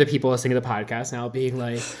just hear the people listening to the podcast now being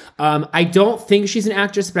like, I don't think she's an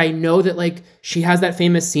actress, but I know that like she has that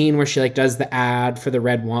famous scene where she like does the ad for the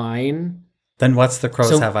red wine. Then what's The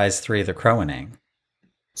Crows Have Eyes 3, The Crowaning?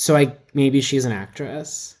 So maybe she's an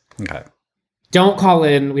actress. Okay. Don't call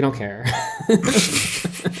in. We don't care.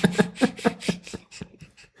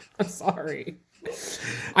 I'm sorry.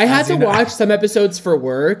 I had to watch some episodes for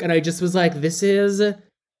work, and I just was like,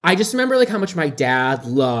 I just remember like how much my dad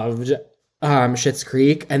loved Schitt's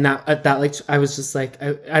Creek, and that like I was just like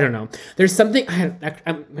I don't know. There's something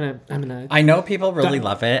I'm gonna. I know people really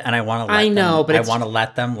love it, and I want to. I want to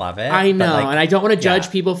let them love it. I know, and I don't want to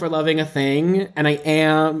judge people for loving a thing, and I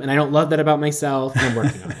am, and I don't love that about myself, and I'm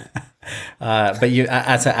working on it. But you,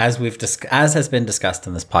 as has been discussed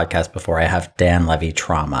in this podcast before, I have Dan Levy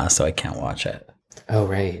trauma, so I can't watch it. Oh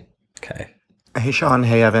right. Okay. Hey Sean,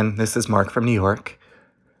 hey Evan, this is Mark from New York.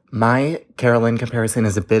 My Carolyn comparison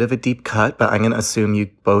is a bit of a deep cut, but I'm going to assume you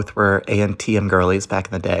both were ANTM girlies back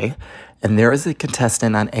in the day. And there is a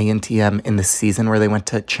contestant on ANTM in the season where they went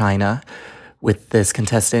to China with this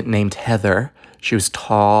contestant named Heather. She was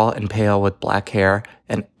tall and pale with black hair,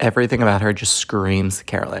 and everything about her just screams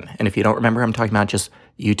Carolyn. And if you don't remember, I'm talking about just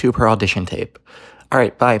YouTube her audition tape. All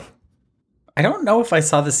right, bye. I don't know if I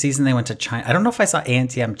saw the season they went to China. I don't know if I saw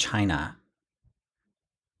ANTM China.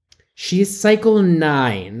 She's cycle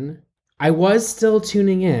 9. I was still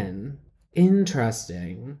tuning in.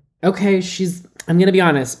 Interesting. Okay, I'm gonna be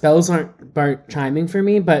honest, bells aren't chiming for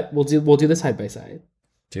me, but we'll do this side by side.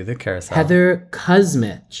 Do the carousel. Heather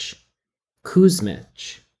Kuzmich.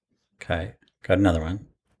 Okay. Got another one.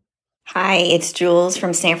 Hi, it's Jules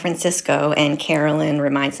from San Francisco, and Carolyn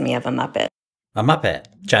reminds me of a Muppet. A Muppet.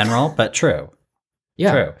 General, but true.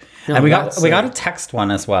 Yeah. True. No, and we got a text one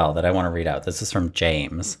as well that I want to read out. This is from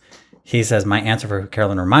James. He says, my answer for who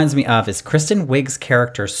Carolyn reminds me of is Kristen Wiig's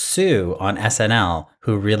character Sue on SNL,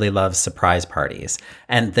 who really loves surprise parties.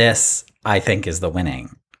 And this, I think, is the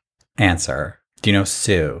winning answer. Do you know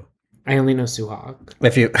Sue? I only know Suhawk.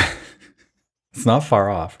 It's not far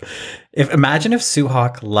off. Imagine if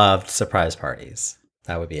Suhawk loved surprise parties.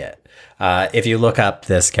 That would be it. If you look up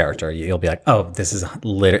this character, you'll be like, oh,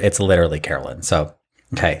 it's literally Carolyn. So,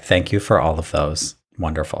 okay. Thank you for all of those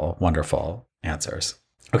wonderful, wonderful answers.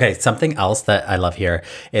 Okay, something else that I love here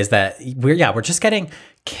is that we're just getting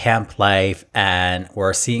camp life and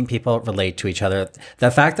we're seeing people relate to each other.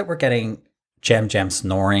 The fact that we're getting Jam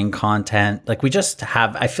snoring content, like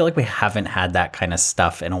I feel like we haven't had that kind of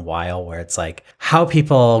stuff in a while where it's like how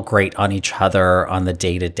people grate on each other on the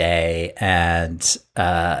day to day and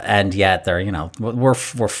yet they're, we're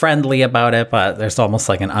friendly about it, but there's almost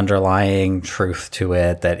like an underlying truth to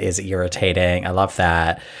it that is irritating. I love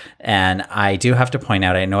that. And I do have to point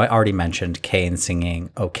out, I know I already mentioned Kane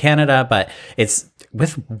singing "Oh Canada," but it's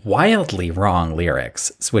with wildly wrong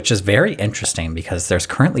lyrics, which is very interesting because there's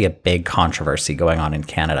currently a big controversy going on in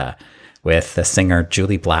Canada with the singer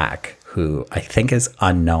Julie Black, who I think is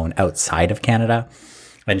unknown outside of Canada.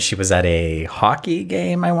 And she was at a hockey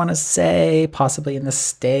game, I want to say, possibly in the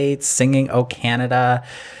States, singing "Oh Canada."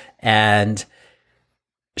 And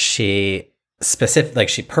she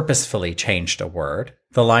purposefully changed a word.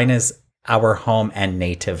 The line is "our home and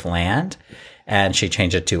native land." And she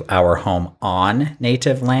changed it to "our home on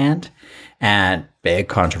native land." And big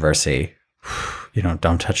controversy.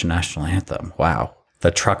 Don't touch a national anthem. Wow.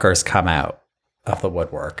 The truckers come out of the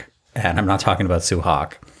woodwork. And I'm not talking about Sue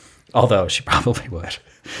Hawk, although she probably would.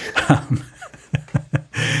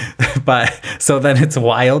 But so then it's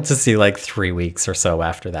wild to see like 3 weeks or so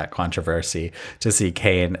after that controversy to see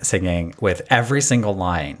Kane singing with every single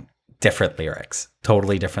line, different lyrics,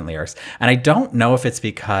 totally different lyrics. And I don't know if it's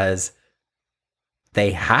because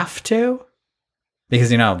they have to,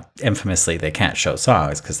 because, infamously they can't show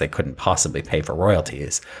songs because they couldn't possibly pay for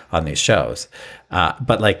royalties on these shows.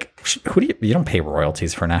 But like, you don't pay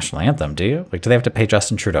royalties for a national anthem, do you? Like, do they have to pay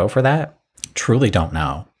Justin Trudeau for that? Truly don't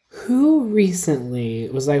know. Who recently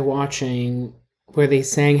was I watching where they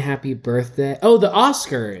sang "Happy Birthday"? Oh, the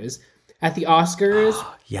Oscars. At the Oscars,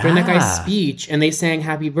 during that guy's speech, and they sang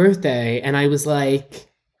 "Happy Birthday," and I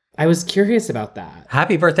was curious about that.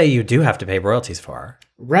 Happy Birthday, you do have to pay royalties for.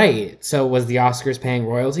 Right. So was the Oscars paying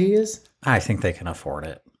royalties? I think they can afford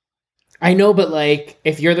it. I know, but like,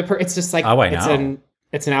 if you're it's just like, oh, I know.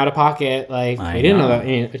 It's an out of pocket. Like, I didn't know that.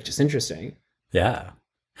 It's just interesting. Yeah.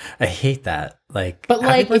 I hate that. Like, but Happy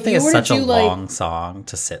like, Birthday is such a like, long song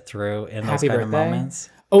to sit through in those kind of moments.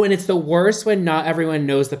 Oh, and it's the worst when not everyone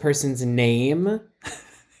knows the person's name.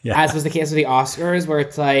 as was the case with the Oscars, where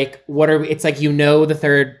it's like, it's like, the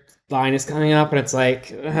third line is coming up, and it's like,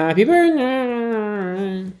 happy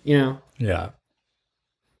birthday, Yeah.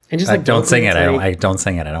 And just like, don't sing it. I don't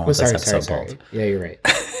sing it. I don't want this episode pulled. Yeah, you're right.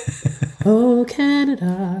 Oh,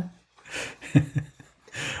 Canada.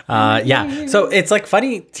 Yeah. So it's like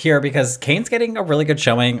funny here because Kane's getting a really good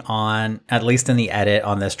showing on, at least in the edit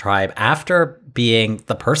on this tribe, after being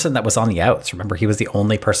the person that was on the outs. Remember, he was the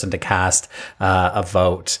only person to cast a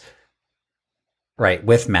vote, right,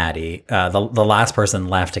 with Maddie. The last person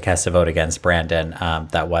left to cast a vote against Brandon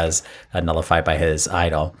that was nullified by his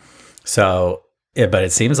idol. So, but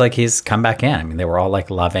it seems like he's come back in. I mean, they were all like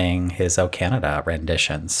loving his "Oh Canada"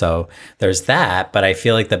 rendition. So there's that. But I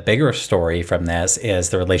feel like the bigger story from this is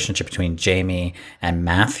the relationship between Jamie and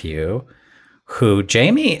Matthew, who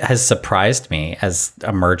Jamie has surprised me as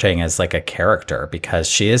emerging as like a character because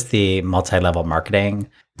she is the multi-level marketing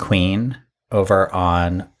queen over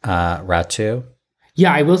on Ratu.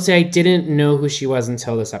 Yeah, I will say I didn't know who she was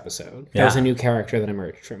until this episode. That was a new character that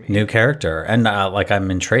emerged for me. New character. And like I'm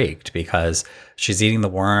intrigued because she's eating the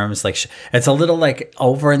worms. Like it's a little like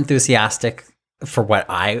over enthusiastic for what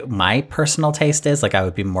my personal taste is. Like I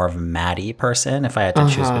would be more of a Maddie person if I had to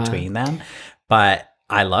choose between them. But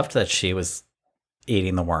I loved that she was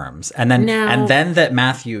eating the worms. And then that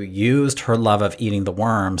Matthew used her love of eating the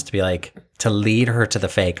worms to be like, to lead her to the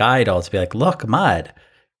fake idol, to be like, look, mud.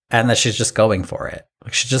 And that she's just going for it.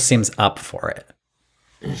 Like she just seems up for it.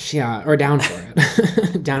 Yeah, or down for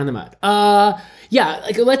it. Down in the mud. Yeah,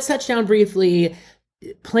 like let's touch down briefly.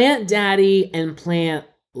 Plant Daddy and Plant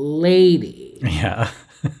Lady. Yeah.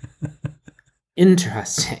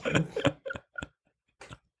 Interesting.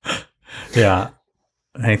 Yeah.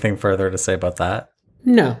 Anything further to say about that?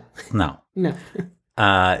 No.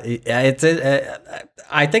 I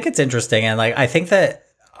think it's interesting, and like I think that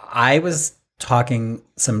I was talking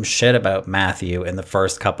some shit about Matthew in the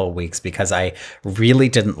first couple weeks because I really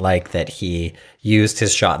didn't like that he used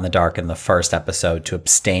his shot in the dark in the first episode to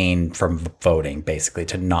abstain from voting, basically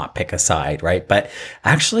to not pick a side, right? But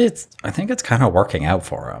actually I think it's kind of working out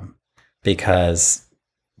for him because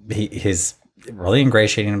he's really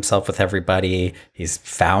ingratiating himself with everybody. He's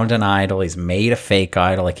found an idol. He's made a fake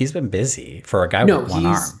idol. Like he's been busy for a guy with one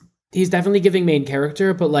arm. He's definitely giving main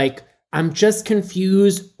character, but like I'm just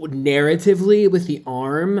confused narratively with the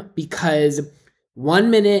arm because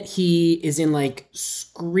 1 minute he is in like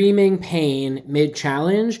screaming pain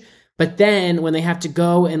mid-challenge, but then when they have to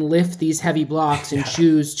go and lift these heavy blocks and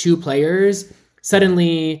choose 2 players,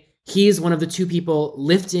 suddenly he's one of the 2 people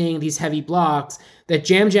lifting these heavy blocks. That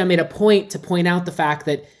Jam Jam made a point to point out the fact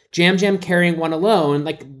that Jam Jam carrying one alone,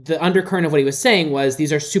 like the undercurrent of what he was saying was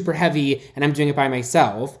these are super heavy and I'm doing it by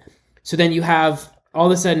myself. So then you have all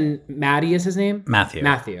of a sudden, Maddie is his name? Matthew.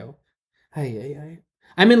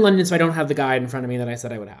 I'm in London, so I don't have the guide in front of me that I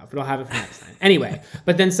said I would have, but I'll have it for next time. Anyway,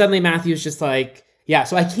 but then suddenly Matthew's just like, yeah,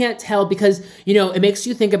 so I can't tell because, it makes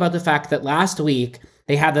you think about the fact that last week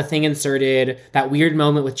they had the thing inserted, that weird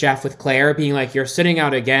moment with Jeff with Claire being like, you're sitting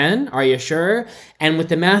out again? Are you sure? And with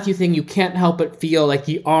the Matthew thing, you can't help but feel like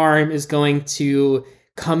the arm is going to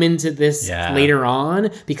come into this later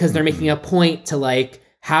on because they're making a point to like,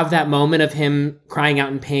 have that moment of him crying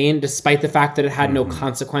out in pain, despite the fact that it had no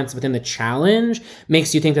consequence within the challenge,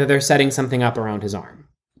 makes you think that they're setting something up around his arm.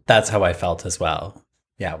 That's how I felt as well.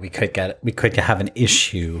 Yeah, we could have an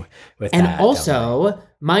issue with and that. And also,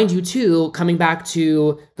 mind you too, coming back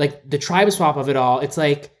to like the tribe swap of it all, it's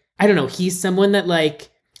like, I don't know, he's someone that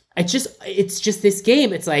like, it's just this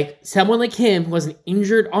game. It's like someone like him who has an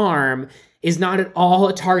injured arm is not at all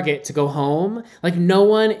a target to go home. Like no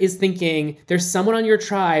one is thinking there's someone on your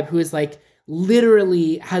tribe who is like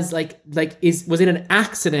literally has was in an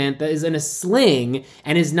accident that is in a sling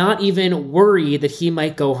and is not even worried that he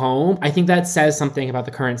might go home. I think that says something about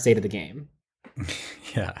the current state of the game.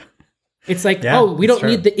 Yeah. It's like, we don't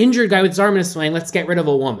need the injured guy with his arm in a sling. Let's get rid of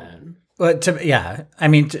a woman. Well,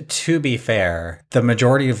 to be fair, the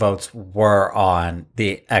majority of votes were on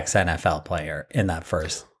the ex-NFL player in that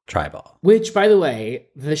first tribal. Which, by the way,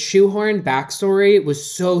 the shoehorn backstory was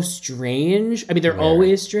so strange. I mean, they're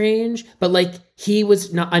always strange, but like he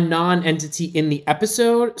was not a non-entity in the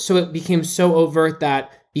episode, so it became so overt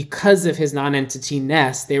that because of his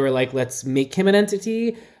non-entity-ness, they were like, let's make him an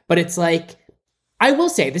entity. But it's like, I will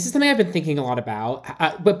say, this is something I've been thinking a lot about.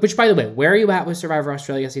 But which, by the way, where are you at with Survivor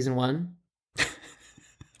Australia season 1?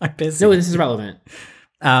 I'm busy. No, this is relevant.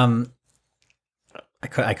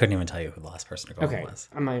 I couldn't even tell you who the last person to go was.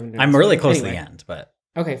 I'm not even. I'm really close to the end, but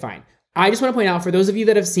okay, fine. I just want to point out, for those of you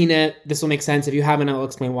that have seen it, this will make sense. If you haven't, I'll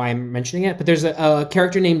explain why I'm mentioning it. But there's a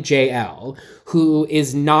character named JL who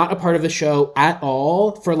is not a part of the show at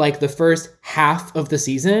all for like the first half of the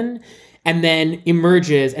season, and then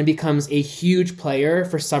emerges and becomes a huge player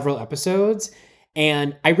for several episodes.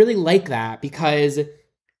 And I really like that because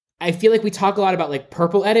I feel like we talk a lot about like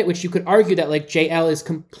purple edit, which you could argue that like JL is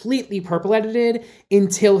completely purple edited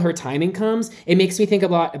until her timing comes. It makes me think a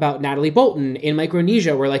lot about Natalie Bolton in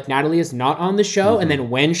Micronesia, where like Natalie is not on the show. And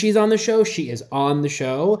then when she's on the show, she is on the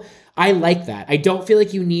show. I like that. I don't feel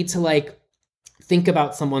like you need to like think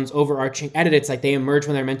about someone's overarching edit. It's like they emerge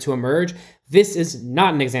when they're meant to emerge. This is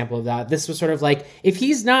not an example of that. This was sort of like, if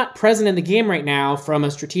he's not present in the game right now from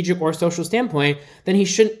a strategic or social standpoint, then he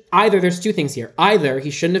shouldn't, either there's two things here. Either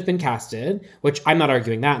he shouldn't have been casted, which I'm not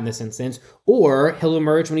arguing that in this instance, or he'll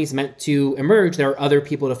emerge when he's meant to emerge. There are other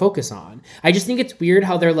people to focus on. I just think it's weird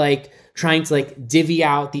how they're like trying to like divvy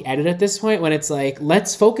out the edit at this point, when it's like,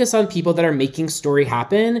 let's focus on people that are making story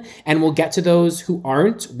happen, and we'll get to those who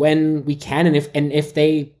aren't when we can, and if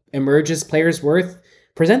they emerge as players worth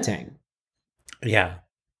presenting. Yeah.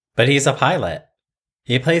 But he's a pilot.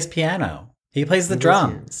 He plays piano. He plays the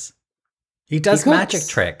drums. He does magic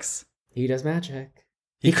tricks. He does magic.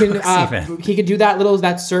 He can do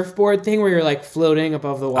that surfboard thing where you're like floating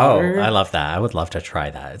above the water. Oh, I love that. I would love to try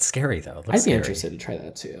that. It's scary though. I'd be interested to try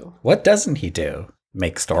that too. What doesn't he do?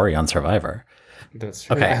 Make story on Survivor. That's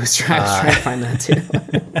true. Okay. I was trying to find that too.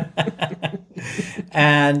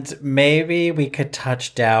 And maybe we could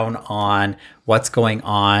touch down on what's going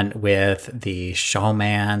on with the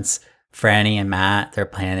showmans. Franny and Matt, they're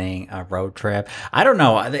planning a road trip. I don't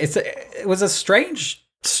know. It was a strange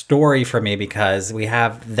story for me because we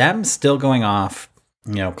have them still going off.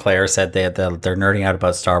 You know, Claire said they're nerding out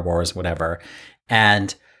about Star Wars, whatever.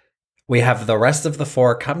 And we have the rest of the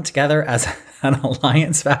four come together as an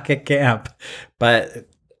alliance back at camp. But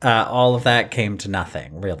all of that came to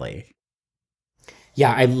nothing, really.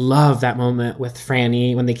 Yeah, I love that moment with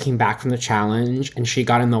Franny when they came back from the challenge and she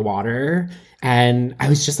got in the water. And I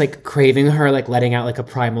was just like craving her, like letting out like a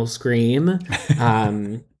primal scream.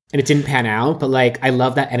 And it didn't pan out. But like, I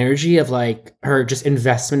love that energy of like her just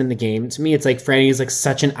investment in the game. To me, it's like Franny is like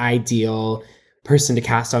such an ideal person to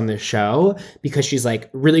cast on this show because she's like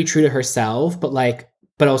really true to herself, but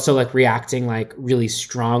also like reacting like really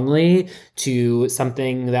strongly to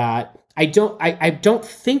something that I don't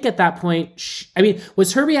think at that point,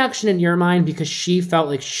 was her reaction in your mind because she felt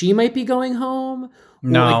like she might be going home?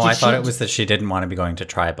 No, like, I thought it was that she didn't want to be going to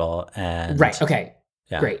tribal. And right. Okay.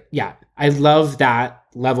 Yeah. Great. Yeah. I love that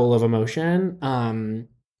level of emotion.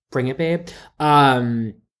 Bring it, babe.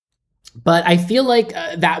 But I feel like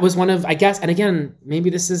that was one of, I guess, and again, maybe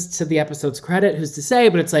this is to the episode's credit, who's to say,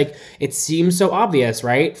 but it's like, it seems so obvious,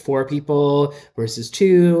 right? 4 people versus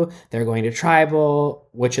 2, they're going to tribal,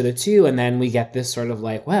 which are the 2? And then we get this sort of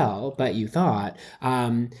like, well, but you thought.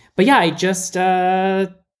 But yeah, I just, I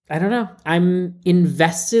don't know. I'm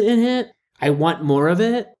invested in it. I want more of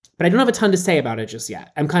it, but I don't have a ton to say about it just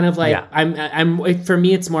yet. I'm kind of like, I'm for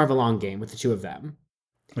me, it's more of a long game with the 2 of them.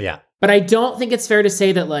 Yeah. But I don't think it's fair to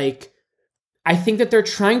say that like, I think that they're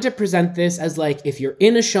trying to present this as like, if you're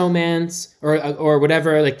in a showmance or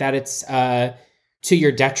whatever, like that it's to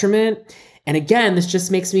your detriment. And again, this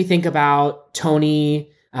just makes me think about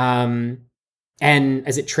Tony and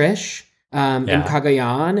is it Trish and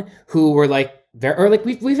Cagayan, who were like,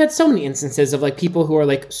 we've had so many instances of like people who are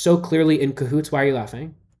like so clearly in cahoots. Why are you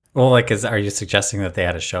laughing? Well, like, are you suggesting that they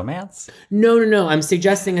had a showmance? No. I'm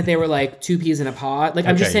suggesting that they were like 2 peas in a pod. Like,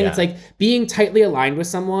 I'm just saying it's like being tightly aligned with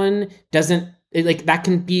someone that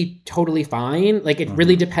can be totally fine. Like, it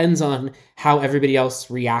really depends on how everybody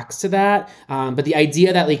else reacts to that. But the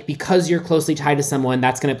idea that like, because you're closely tied to someone,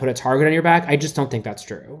 that's going to put a target on your back, I just don't think that's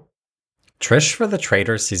true. Trish for the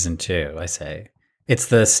Traitors season 2, I say. It's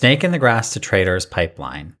the snake in the grass to Traitors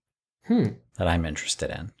pipeline that I'm interested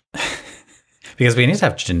in. Because we need to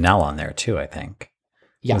have Janelle on there too, I think.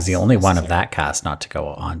 Yes. He's the only one of that cast not to go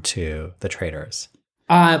on to the Traitors.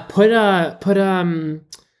 Put our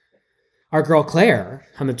girl Claire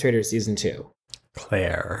on the Traitors season 2.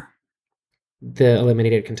 Claire. The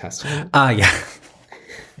eliminated contestant. Yeah.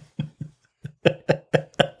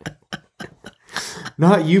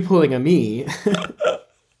 Not you pulling a me.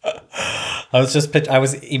 I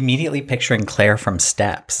was immediately picturing Claire from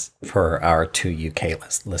Steps for our 2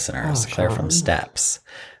 UK listeners. Claire from Steps,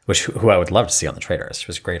 who I would love to see on the Traitors. She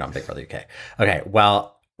was great on Big Brother UK. Okay,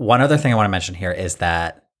 well, one other thing I want to mention here is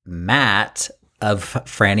that Matt of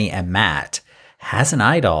Franny and Matt has an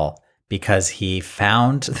idol because he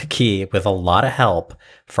found the key with a lot of help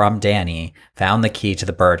from Danny, found the key to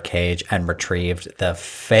the birdcage and retrieved the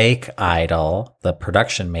fake idol, the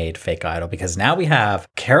production-made fake idol, because now we have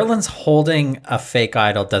Carolyn's holding a fake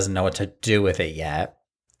idol, doesn't know what to do with it yet.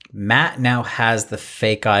 Matt now has the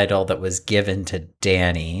fake idol that was given to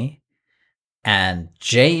Danny, and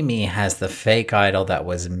Jamie has the fake idol that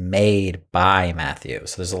was made by Matthew.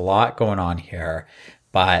 So there's a lot going on here,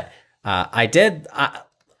 but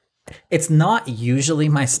it's not usually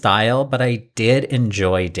my style, but I did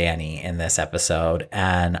enjoy Danny in this episode.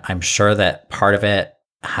 And I'm sure that part of it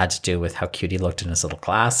had to do with how cute he looked in his little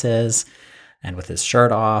glasses and with his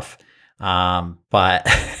shirt off. But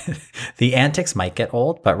the antics might get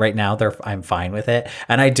old, but right now I'm fine with it.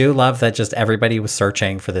 And I do love that just everybody was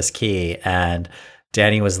searching for this key, and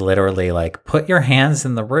Danny was literally like, put your hands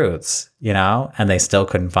in the roots, and they still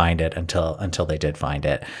couldn't find it until they did find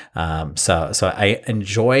it. So I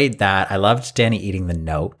enjoyed that. I loved Danny eating the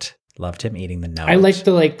note. Loved him eating the note. I liked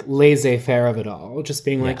the laissez-faire of it all. Just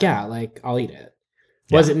being I'll eat it.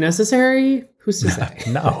 Yeah. Was it necessary? Who's to say?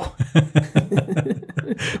 No.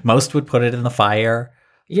 Most would put it in the fire.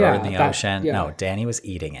 Or in the ocean. Yeah. No, Danny was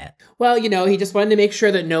eating it. Well, he just wanted to make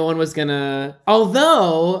sure that no one was gonna,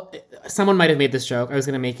 although someone might have made this joke. I was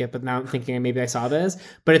gonna make it, but now I'm thinking maybe I saw this.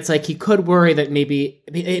 But it's like he could worry that maybe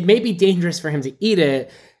it may be dangerous for him to eat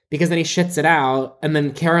it, because then he shits it out, and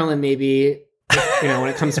then Carolyn maybe, when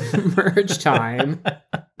it comes to merge time.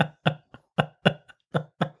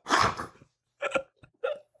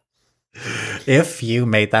 If you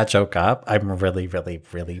made that joke up, I'm really, really,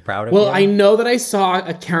 really proud of you. Well, I know that I saw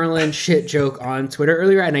a Carolyn shit joke on Twitter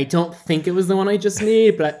earlier, and I don't think it was the one I just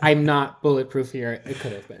made, but I'm not bulletproof here. It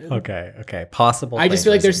could have been. Okay. Possible. I just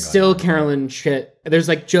feel like there's still Carolyn shit. There's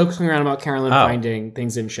jokes going around about Carolyn finding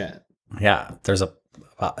things in shit. Yeah, there's a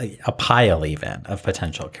pile even of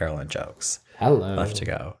potential Carolyn jokes. Hello. Left to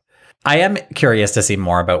go. I am curious to see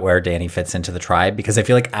more about where Danny fits into the tribe, because I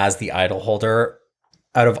feel like as the idol holder,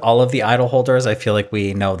 out of all of the idol holders, I feel like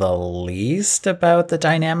we know the least about the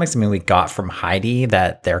dynamics. I mean, we got from Heidi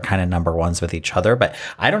that they're kind of number ones with each other, but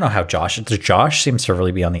I don't know how Josh seems to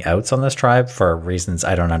really be on the outs on this tribe for reasons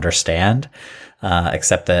I don't understand,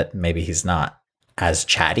 except that maybe he's not as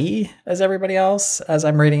chatty as everybody else as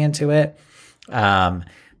I'm reading into it.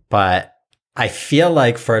 But I feel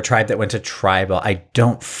like for a tribe that went to tribal, I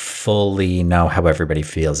don't fully know how everybody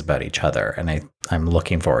feels about each other. And I'm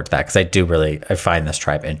looking forward to that, because I find this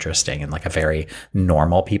tribe interesting in a very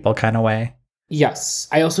normal people kind of way. Yes.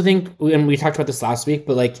 I also think, and we talked about this last week,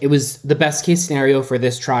 but it was the best case scenario for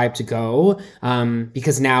this tribe to go,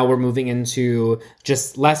 because now we're moving into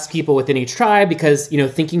just less people within each tribe, because,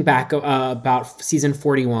 thinking back about season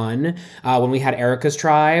 41, when we had Erica's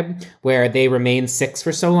tribe, where they remained 6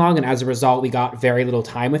 for so long, and as a result, we got very little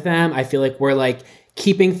time with them. I feel like we're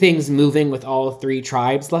keeping things moving with all 3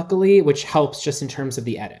 tribes, luckily, which helps just in terms of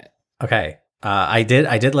the edit. Okay. I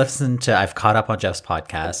did listen to, I've caught up on Jeff's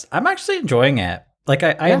podcast. I'm actually enjoying it.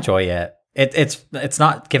 I enjoy it. It's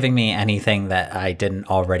not giving me anything that I didn't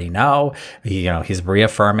already know. He's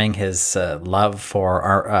reaffirming his love for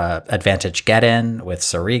our Advantage Get-In with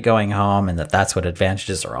Cirie going home, and that's what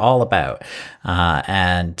advantages are all about.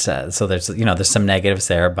 So there's some negatives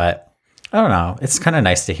there, but I don't know. It's kind of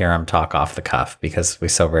nice to hear him talk off the cuff, because we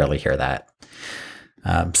so rarely hear that.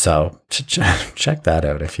 So check that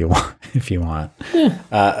out if you want.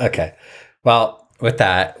 Yeah. Okay. Well, with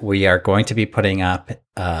that, we are going to be putting up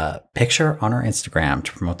a picture on our Instagram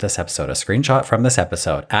to promote this episode, a screenshot from this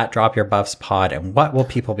episode at Drop Your Buffs Pod. And what will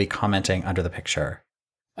people be commenting under the picture?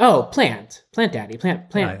 Oh, plant daddy,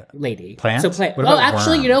 plant lady. Plant? So plant. Oh,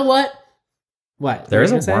 actually, worm? You know what? What? There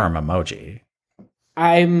is a worm emoji.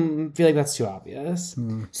 I feel like that's too obvious.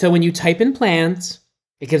 So when you type in plant,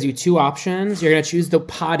 it gives you 2 options. You're going to choose the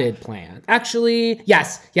potted plant. Actually,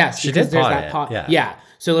 yes. She did there's that pot. Yeah.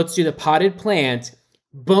 So let's do the potted plant.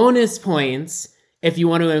 Bonus points if you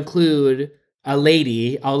want to include a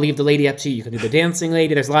lady. I'll leave the lady up to you. You can do the dancing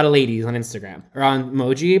lady. There's a lot of ladies on Instagram or on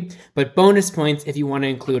emoji. But bonus points if you want to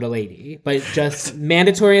include a lady. But just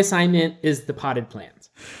mandatory assignment is the potted plant.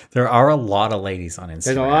 There are a lot of ladies on Instagram.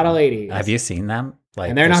 There's a lot of ladies. Have you seen them?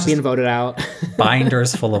 And they're not being voted out.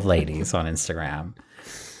 Binders full of ladies on Instagram.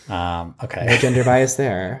 Okay. No gender bias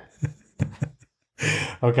there.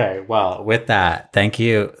 Okay, well, with that, thank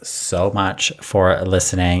you so much for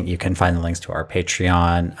listening. You can find the links to our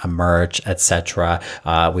Patreon, a merch, etc.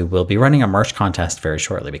 We will be running a merch contest very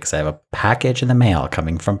shortly because I have a package in the mail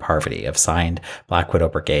coming from Parvati of signed Black Widow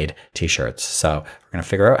Brigade t-shirts. So we're going to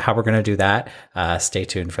figure out how we're going to do that. Stay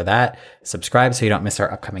tuned for that. Subscribe so you don't miss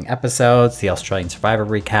our upcoming episodes, the Australian Survivor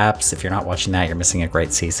recaps. If you're not watching that, you're missing a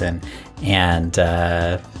great season. And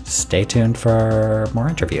stay tuned for more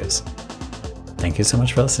interviews. Thank you so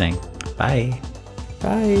much for listening. Bye.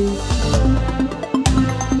 Bye.